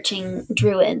researching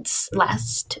Druids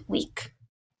last week.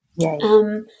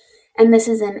 And this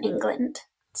is in England.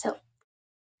 So,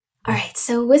 all right.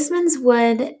 So Wistman's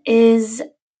Wood is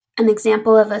an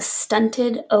example of a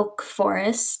stunted oak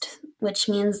forest, which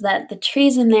means that the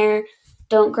trees in there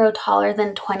don't grow taller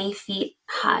than 20 feet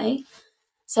high.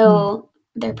 So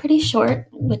they're pretty short,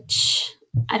 which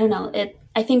I don't know.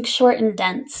 I think short and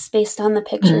dense based on the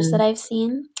pictures that I've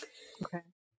seen. Okay.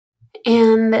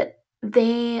 And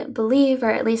they believe,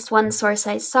 or at least one source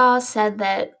I saw said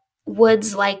that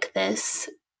woods like this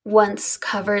once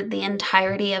covered the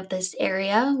entirety of this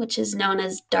area, which is known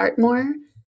as Dartmoor.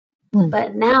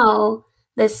 But now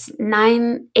this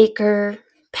 9-acre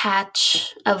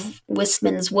patch of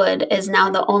Wistman's Wood is now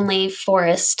the only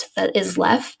forest that is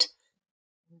left.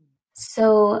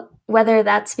 So whether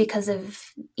that's because of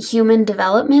human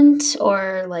development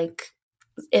or like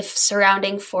if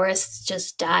surrounding forests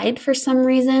just died for some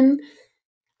reason,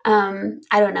 I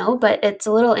don't know, but it's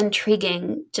a little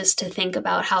intriguing just to think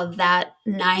about how that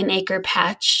 9-acre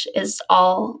patch is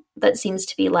all that seems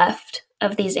to be left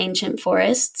of these ancient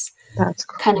forests. That's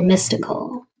crazy. Kind of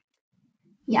mystical.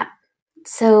 Yeah.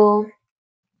 So,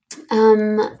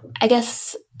 I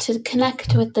guess to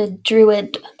connect with the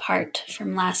Druid part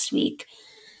from last week,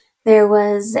 there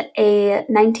was a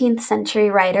 19th century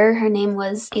writer. Her name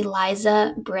was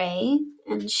Eliza Bray,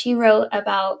 and she wrote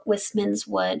about Wistman's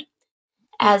Wood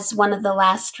as one of the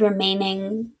last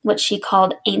remaining, what she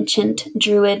called ancient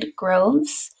Druid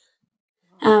groves,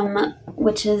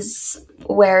 which is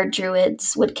where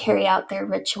Druids would carry out their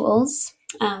rituals,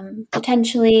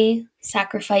 potentially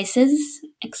sacrifices,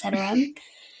 etc.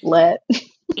 Lit.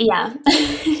 Yeah.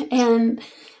 And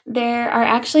there are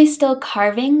actually still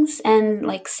carvings and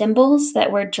like symbols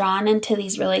that were drawn into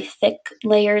these really thick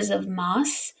layers of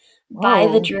moss by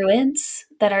the Druids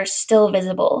that are still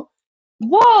visible.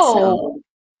 Whoa! So,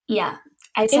 yeah.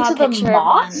 I saw a picture of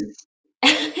one.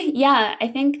 Yeah, I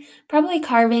think probably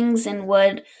carvings in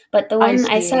wood, but the one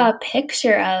I saw a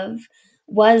picture of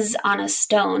was on a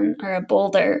stone or a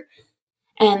boulder,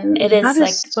 and it is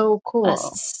like so cool. A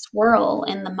swirl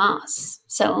in the moss.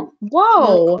 So whoa,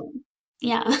 really cool.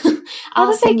 Yeah.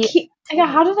 How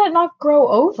did that not grow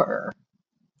over?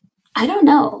 I don't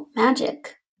know.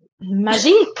 Magic.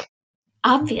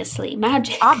 Obviously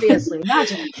magic.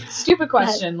 Stupid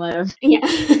question, Liv. Yeah.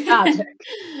 Magic.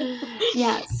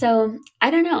 Yeah, so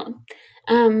I don't know.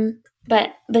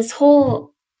 But the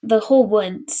whole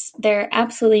woods, they're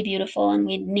absolutely beautiful, and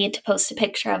we need to post a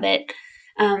picture of it.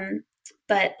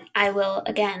 But I will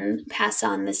again pass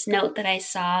on this note that I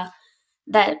saw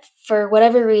that for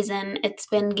whatever reason, it's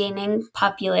been gaining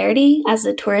popularity as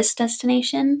a tourist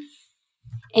destination.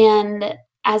 And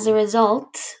as a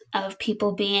result of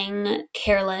people being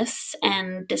careless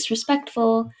and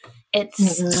disrespectful,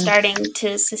 it's starting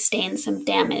to sustain some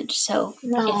damage. So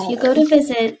if you go to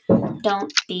visit,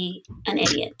 don't be an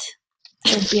idiot.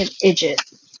 Don't be an idiot.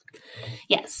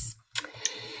 Yes.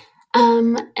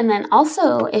 And then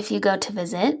also, if you go to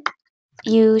visit,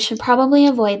 you should probably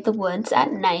avoid the woods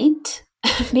at night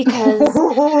because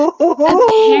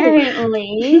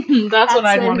apparently that's when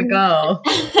I'd want to go.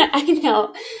 I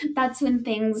know. That's when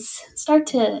things start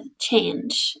to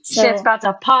change. So, shit's about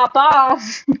to pop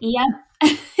off. Yep.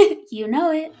 You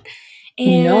know it.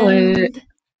 You know it.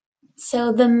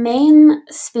 So the main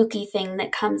spooky thing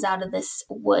that comes out of this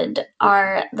wood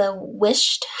are the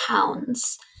wished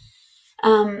hounds.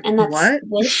 And that's what?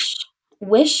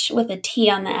 wish with a T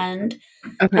on the end.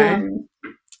 Okay.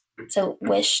 So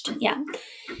wished, yeah.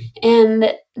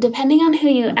 And depending on who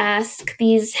you ask,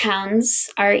 these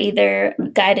hounds are either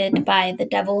guided by the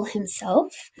devil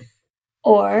himself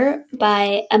or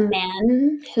by a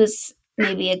man who's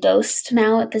maybe a ghost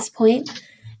now at this point,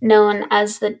 known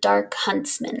as the Dark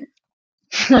Huntsman.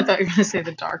 I thought you were going to say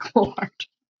the Dark Lord.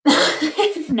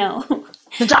 No.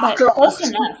 The Dark Lord. Close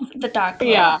enough. The Dark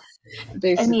Lord. Yeah,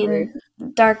 basically. I mean,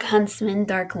 Dark Huntsman,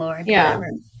 Dark Lord, yeah.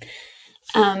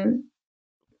 whatever.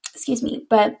 Excuse me.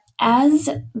 But as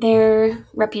their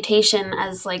reputation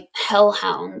as like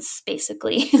hellhounds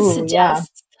basically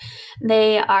suggests,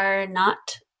 they are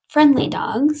not friendly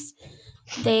dogs.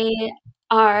 They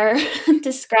are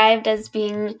described as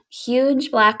being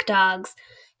huge black dogs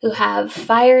who have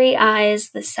fiery eyes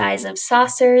the size of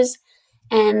saucers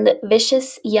and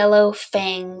vicious yellow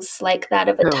fangs like that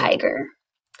of a tiger.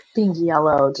 Being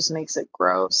yellow just makes it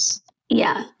gross.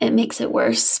 Yeah, it makes it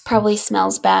worse. Probably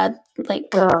smells bad,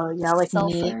 like like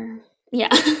sulfur. meat. Yeah,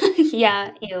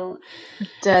 yeah, ew.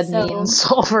 Dead meat and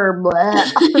sulfur.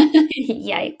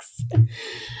 Yikes.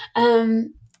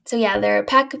 So yeah, they're a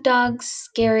pack of dogs,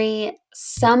 scary.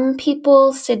 Some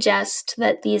people suggest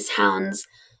that these hounds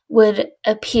would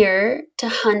appear to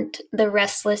hunt the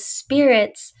restless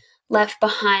spirits left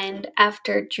behind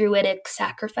after druidic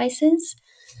sacrifices.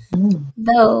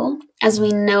 Though, as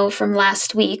we know from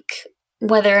last week,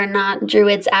 whether or not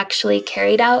druids actually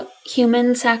carried out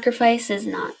human sacrifice is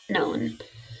not known.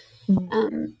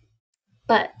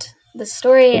 But the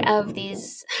story of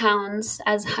these hounds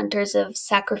as hunters of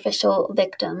sacrificial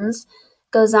victims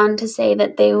goes on to say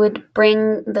that they would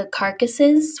bring the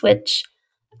carcasses, which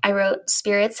I wrote,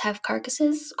 spirits have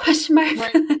carcasses, ?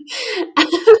 Right.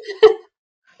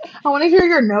 I want to hear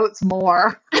your notes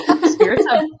more. Spirits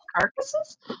have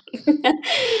carcasses?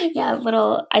 Yeah,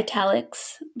 little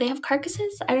italics. They have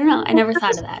carcasses? I don't know. I never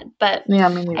thought of that. But yeah,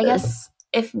 me neither. I guess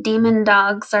if demon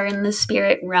dogs are in the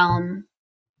spirit realm,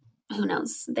 who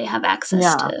knows? They have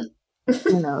access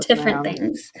to different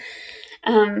things.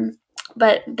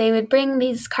 But they would bring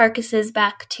these carcasses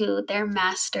back to their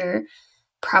master,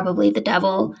 probably the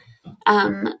devil,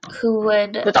 who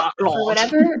would, the Dark Lord. for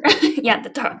whatever,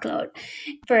 the Dark Lord,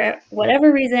 for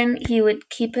whatever reason, he would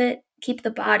keep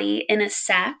the body in a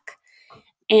sack,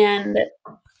 and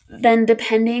then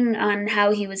depending on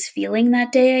how he was feeling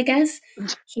that day, I guess,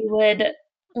 he would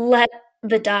let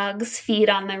the dogs feed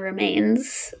on the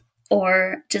remains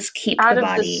or just keep out the of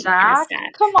body the sack? in a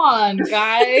sack. Come on,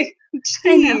 guy.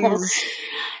 Jeez.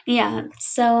 Yeah,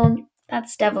 so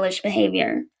that's devilish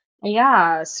behavior.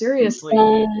 Yeah, seriously.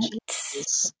 But,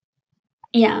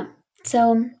 yeah,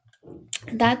 so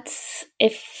that's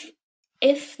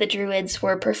if the druids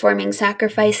were performing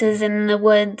sacrifices in the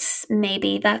woods,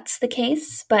 maybe that's the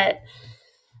case. But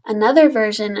another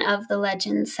version of the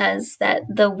legend says that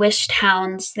the wished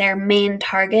hounds, their main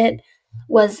target,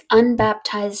 was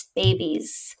unbaptized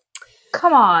babies.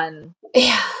 Come on.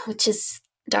 Yeah, which is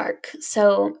dark.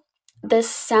 So this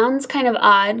sounds kind of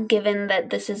odd given that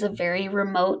this is a very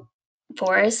remote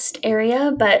forest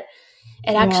area, but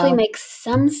it actually makes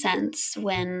some sense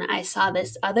when I saw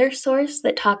this other source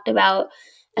that talked about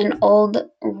an old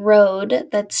road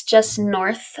that's just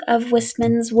north of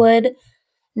Wistman's Wood,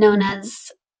 known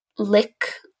as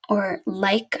Lyck or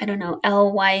Lyke, I don't know,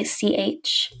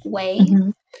 Lych Way,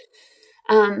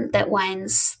 that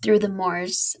winds through the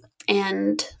moors.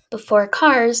 And before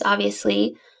cars,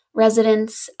 obviously,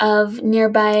 residents of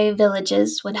nearby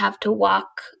villages would have to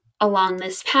walk along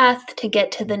this path to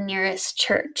get to the nearest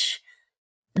church.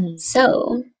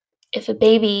 So, if a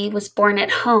baby was born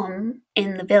at home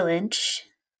in the village,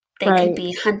 they could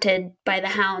be hunted by the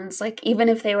hounds, like even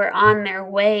if they were on their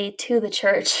way to the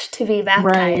church to be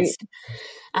baptized.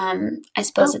 I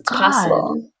suppose it's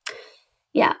possible.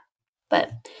 Yeah,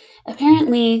 but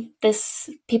apparently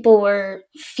people were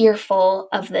fearful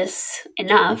of this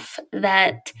enough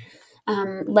that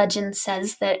legend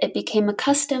says that it became a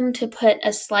custom to put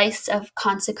a slice of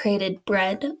consecrated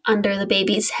bread under the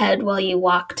baby's head while you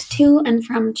walked to and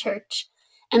from church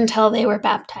until they were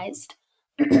baptized.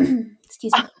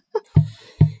 Excuse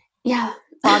me. Yeah.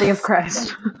 Body of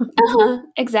Christ.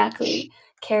 Exactly.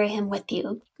 Carry him with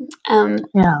you.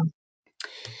 Yeah.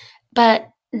 But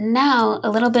now a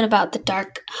little bit about the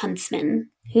Dark Huntsman,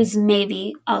 who's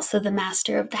maybe also the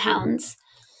master of the hounds.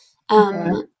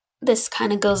 This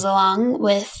kind of goes along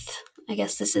with, I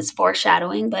guess this is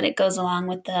foreshadowing, but it goes along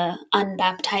with the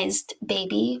unbaptized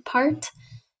baby part.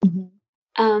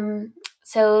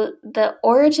 So the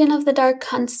origin of the Dark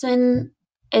Huntsman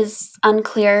is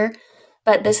unclear,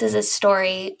 but this is a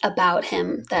story about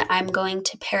him that I'm going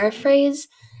to paraphrase,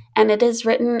 and it is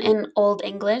written in Old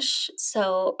English,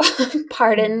 so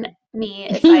pardon me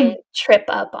if I trip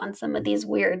up on some of these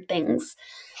weird things.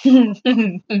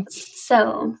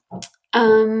 So,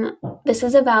 this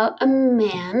is about a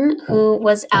man who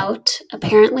was out,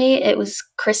 apparently it was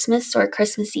Christmas or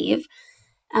Christmas Eve.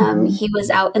 He was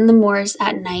out in the moors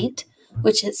at night,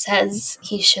 which it says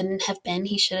he shouldn't have been.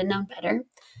 He should have known better.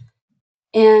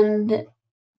 And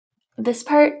this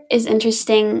part is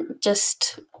interesting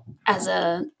just as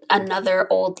another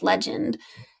old legend,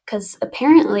 because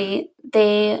apparently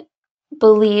they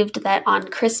believed that on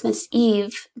Christmas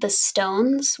Eve, the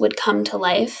stones would come to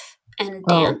life and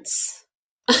dance.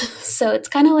 So it's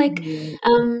kind of like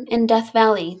in Death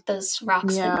Valley, those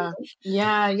rocks that move.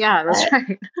 Yeah, that's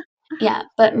right. Yeah,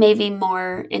 but maybe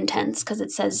more intense because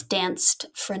it says danced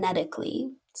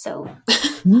frenetically. So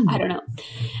I don't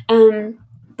know.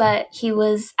 But he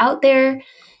was out there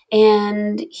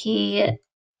and he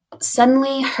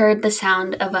suddenly heard the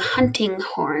sound of a hunting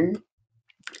horn.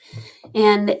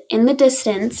 And in the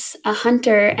distance, a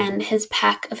hunter and his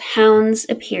pack of hounds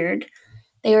appeared.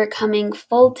 They were coming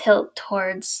full tilt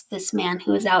towards this man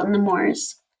who was out in the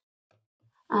moors.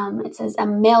 It says a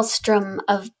maelstrom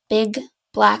of big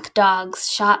black dogs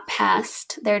shot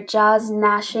past, their jaws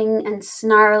gnashing and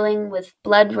snarling with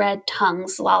blood-red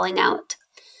tongues lolling out.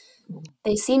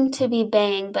 They seemed to be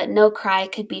baying, but no cry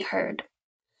could be heard.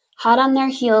 Hot on their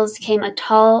heels came a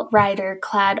tall rider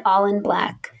clad all in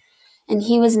black, and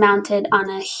he was mounted on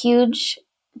a huge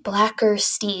blacker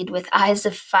steed with eyes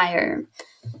of fire.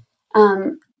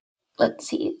 Let's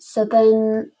see. So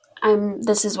then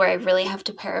this is where I really have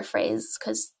to paraphrase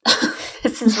because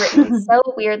this is written so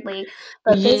weirdly.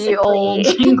 But basically, old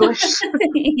English.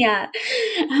 Yeah.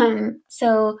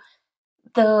 So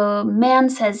the man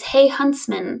says, "Hey,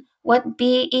 huntsman, what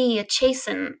be ye a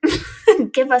chasing?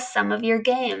 Give us some of your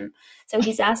game." So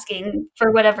he's asking,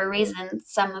 for whatever reason,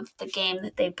 some of the game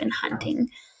that they've been hunting.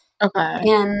 Okay.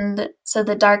 And so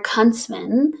the Dark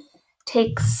Huntsman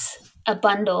takes a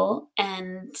bundle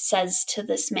and says to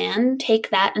this man, "Take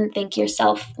that and think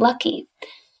yourself lucky."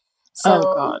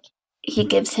 So he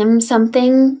gives him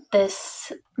something.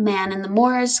 This man in the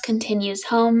moors continues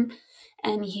home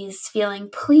and he's feeling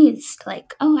pleased,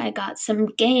 like, oh, I got some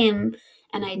game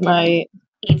and I didn't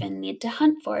even need to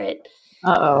hunt for it.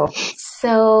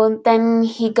 So then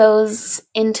he goes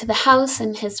into the house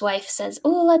and his wife says,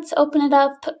 "Oh, let's open it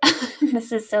up."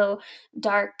 This is so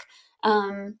dark.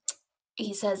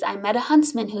 He says, "I met a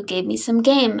huntsman who gave me some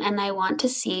game and I want to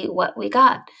see what we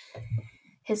got."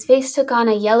 His face took on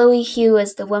a yellowy hue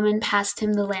as the woman passed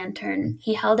him the lantern.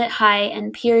 He held it high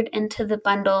and peered into the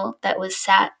bundle that was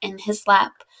sat in his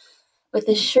lap. With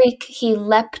a shriek, he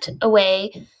leapt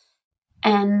away,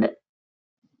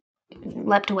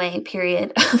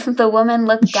 period. The woman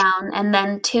looked down and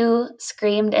then too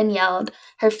screamed and yelled,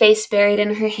 her face buried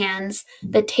in her hands.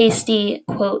 The tasty,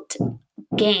 quote,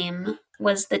 game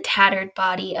was the tattered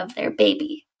body of their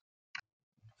baby.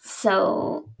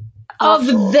 So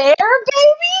awful. Of their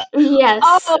baby? Yes.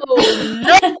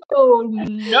 Oh,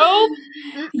 no.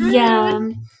 Yeah.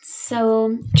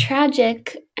 So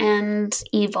tragic and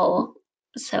evil.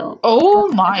 So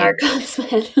my Dark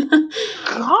Huntsman.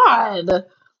 God.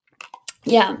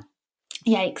 Yeah.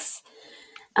 Yikes.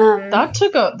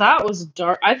 That was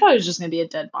dark. I thought it was just gonna be a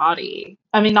dead body.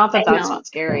 I mean, not that that's not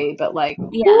scary, but like,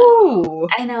 yeah. Ooh.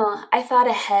 I know. I thought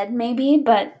ahead maybe,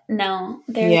 but no,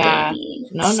 they're a baby.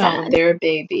 No, they're a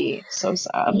baby. So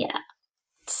sad. Yeah.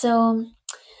 So,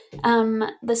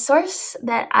 the source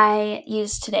that I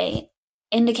used today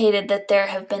indicated that there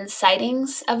have been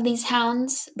sightings of these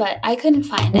hounds, but I couldn't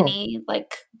find any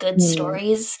like good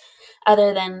stories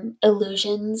other than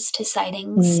allusions to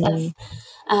sightings of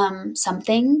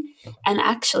something. And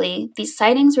actually, these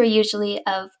sightings were usually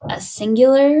of a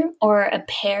singular or a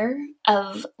pair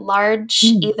of large,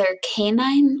 either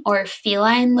canine or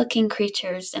feline-looking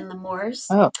creatures in the moors.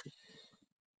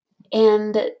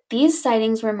 And these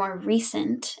sightings were more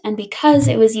recent, and because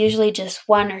it was usually just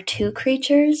one or two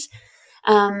creatures,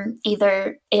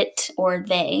 either it or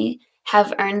they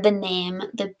have earned the name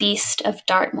the Beast of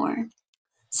Dartmoor.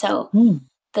 So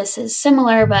this is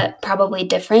similar but probably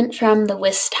different from the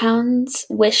wished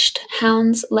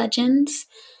hounds legends,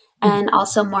 and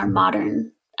also more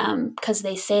modern, because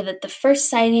they say that the first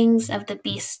sightings of the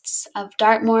beasts of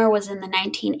Dartmoor was in the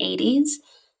 1980s,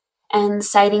 and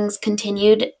sightings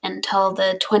continued until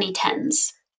the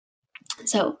 2010s.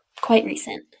 So quite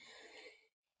recent.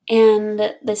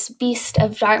 And this beast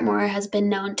of Dartmoor has been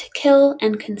known to kill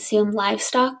and consume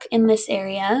livestock in this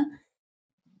area.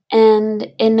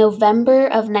 And in November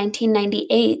of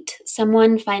 1998,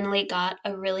 someone finally got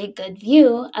a really good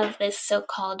view of this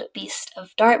so-called beast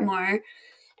of Dartmoor.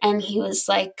 And he was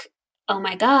like, oh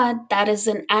my God, that is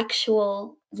an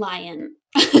actual lion.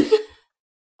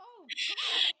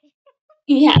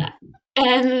 Yeah.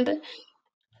 And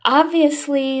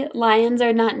obviously, lions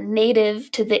are not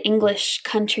native to the English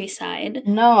countryside.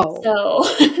 No. So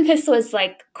this was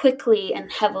like quickly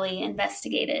and heavily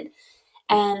investigated.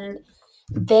 And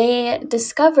they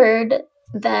discovered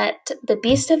that the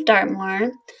beast of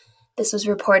Dartmoor, this was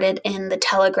reported in the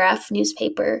Telegraph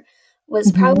newspaper,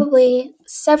 was probably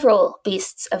several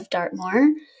beasts of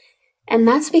Dartmoor. And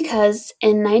that's because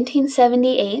in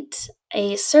 1978,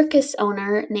 a circus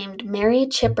owner named Mary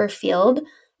Chipperfield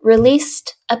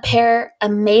released a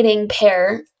mating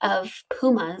pair of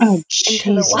pumas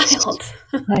into the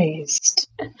wild. Christ.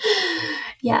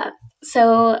 Yeah.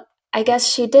 So I guess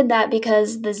she did that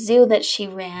because the zoo that she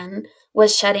ran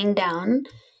was shutting down,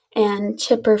 and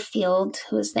Chipperfield,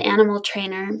 who was the animal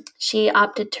trainer, she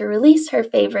opted to release her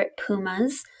favorite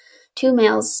pumas, two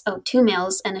males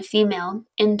and a female,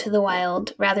 into the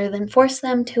wild rather than force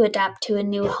them to adapt to a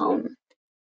new home.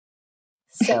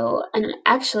 So, and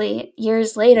actually,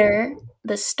 years later,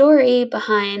 the story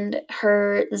behind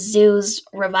her zoo's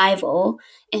revival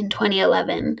in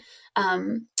 2011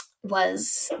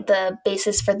 was the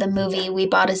basis for the movie We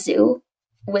Bought a Zoo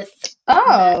with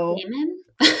Matt Damon.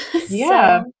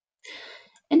 Yeah. So,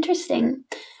 interesting.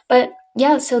 But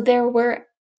yeah, so there were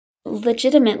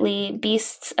legitimately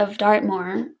beasts of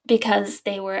Dartmoor because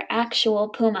they were actual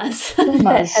pumas.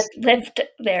 That had lived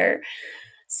there.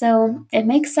 So it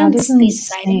makes sense, these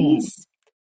sightings.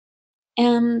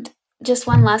 And just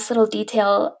one last little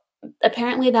detail.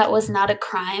 Apparently that was not a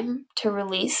crime to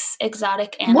release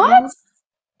exotic animals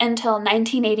until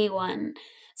 1981.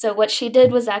 So what she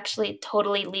did was actually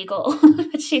totally legal.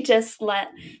 She just let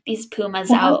these pumas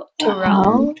out to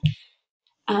roam.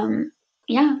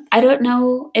 Yeah, I don't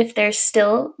know if they're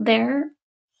still there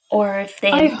or if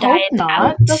they've died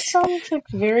out. That sounds like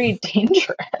very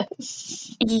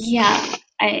dangerous.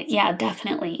 Yeah,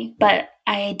 definitely. But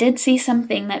I did see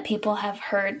something that people have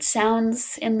heard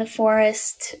sounds in the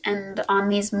forest and on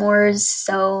these moors,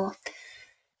 so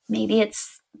maybe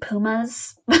it's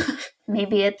pumas,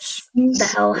 maybe it's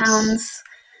the hellhounds.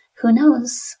 Who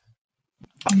knows?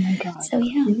 Oh my God. So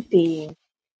yeah. Creepy.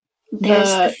 There's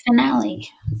the finale.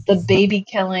 The baby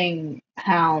killing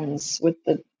hounds with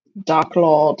the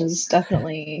Docklord is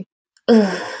definitely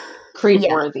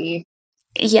creep-worthy.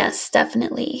 Yeah. Yes,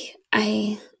 definitely.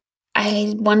 I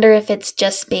wonder if it's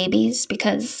just babies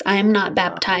because I'm not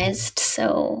baptized,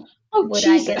 so would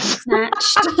Jesus. I get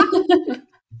snatched?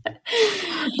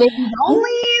 Babies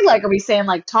only? Like, are we saying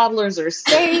like toddlers are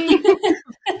safe?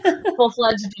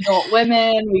 Full-fledged adult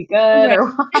women, we good? Right. Or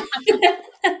what?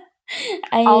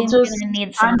 I'm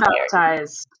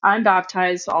baptized. I'm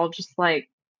baptized. So I'll just like,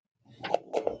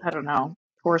 I don't know,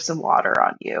 pour some water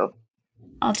on you.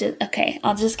 I'll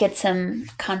just get some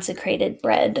consecrated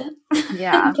bread.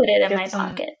 Yeah. Put it in my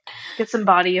pocket. Get some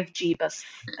body of Jeebus,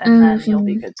 and then you'll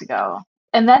be good to go.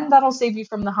 And then that'll save you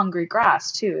from the hungry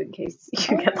grass too, in case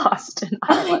you get lost in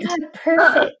Ireland. Oh my God,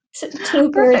 perfect. Two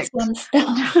birds, one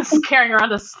stone. Just carrying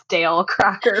around a stale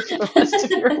cracker for the rest of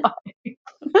your life.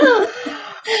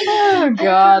 Oh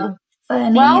God.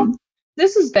 Funny. Well,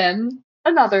 this has been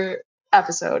another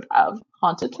episode of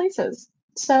Haunted Places.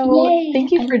 So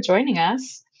thank you for joining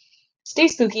us. Stay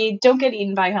spooky. Don't get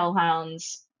eaten by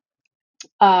hellhounds.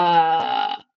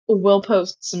 We'll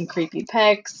post some creepy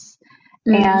pics.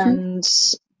 And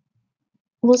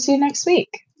we'll see you next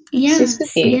week. Yeah.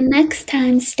 See you next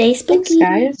time. Stay spooky.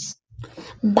 Thanks, guys.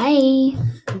 Bye.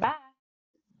 Bye.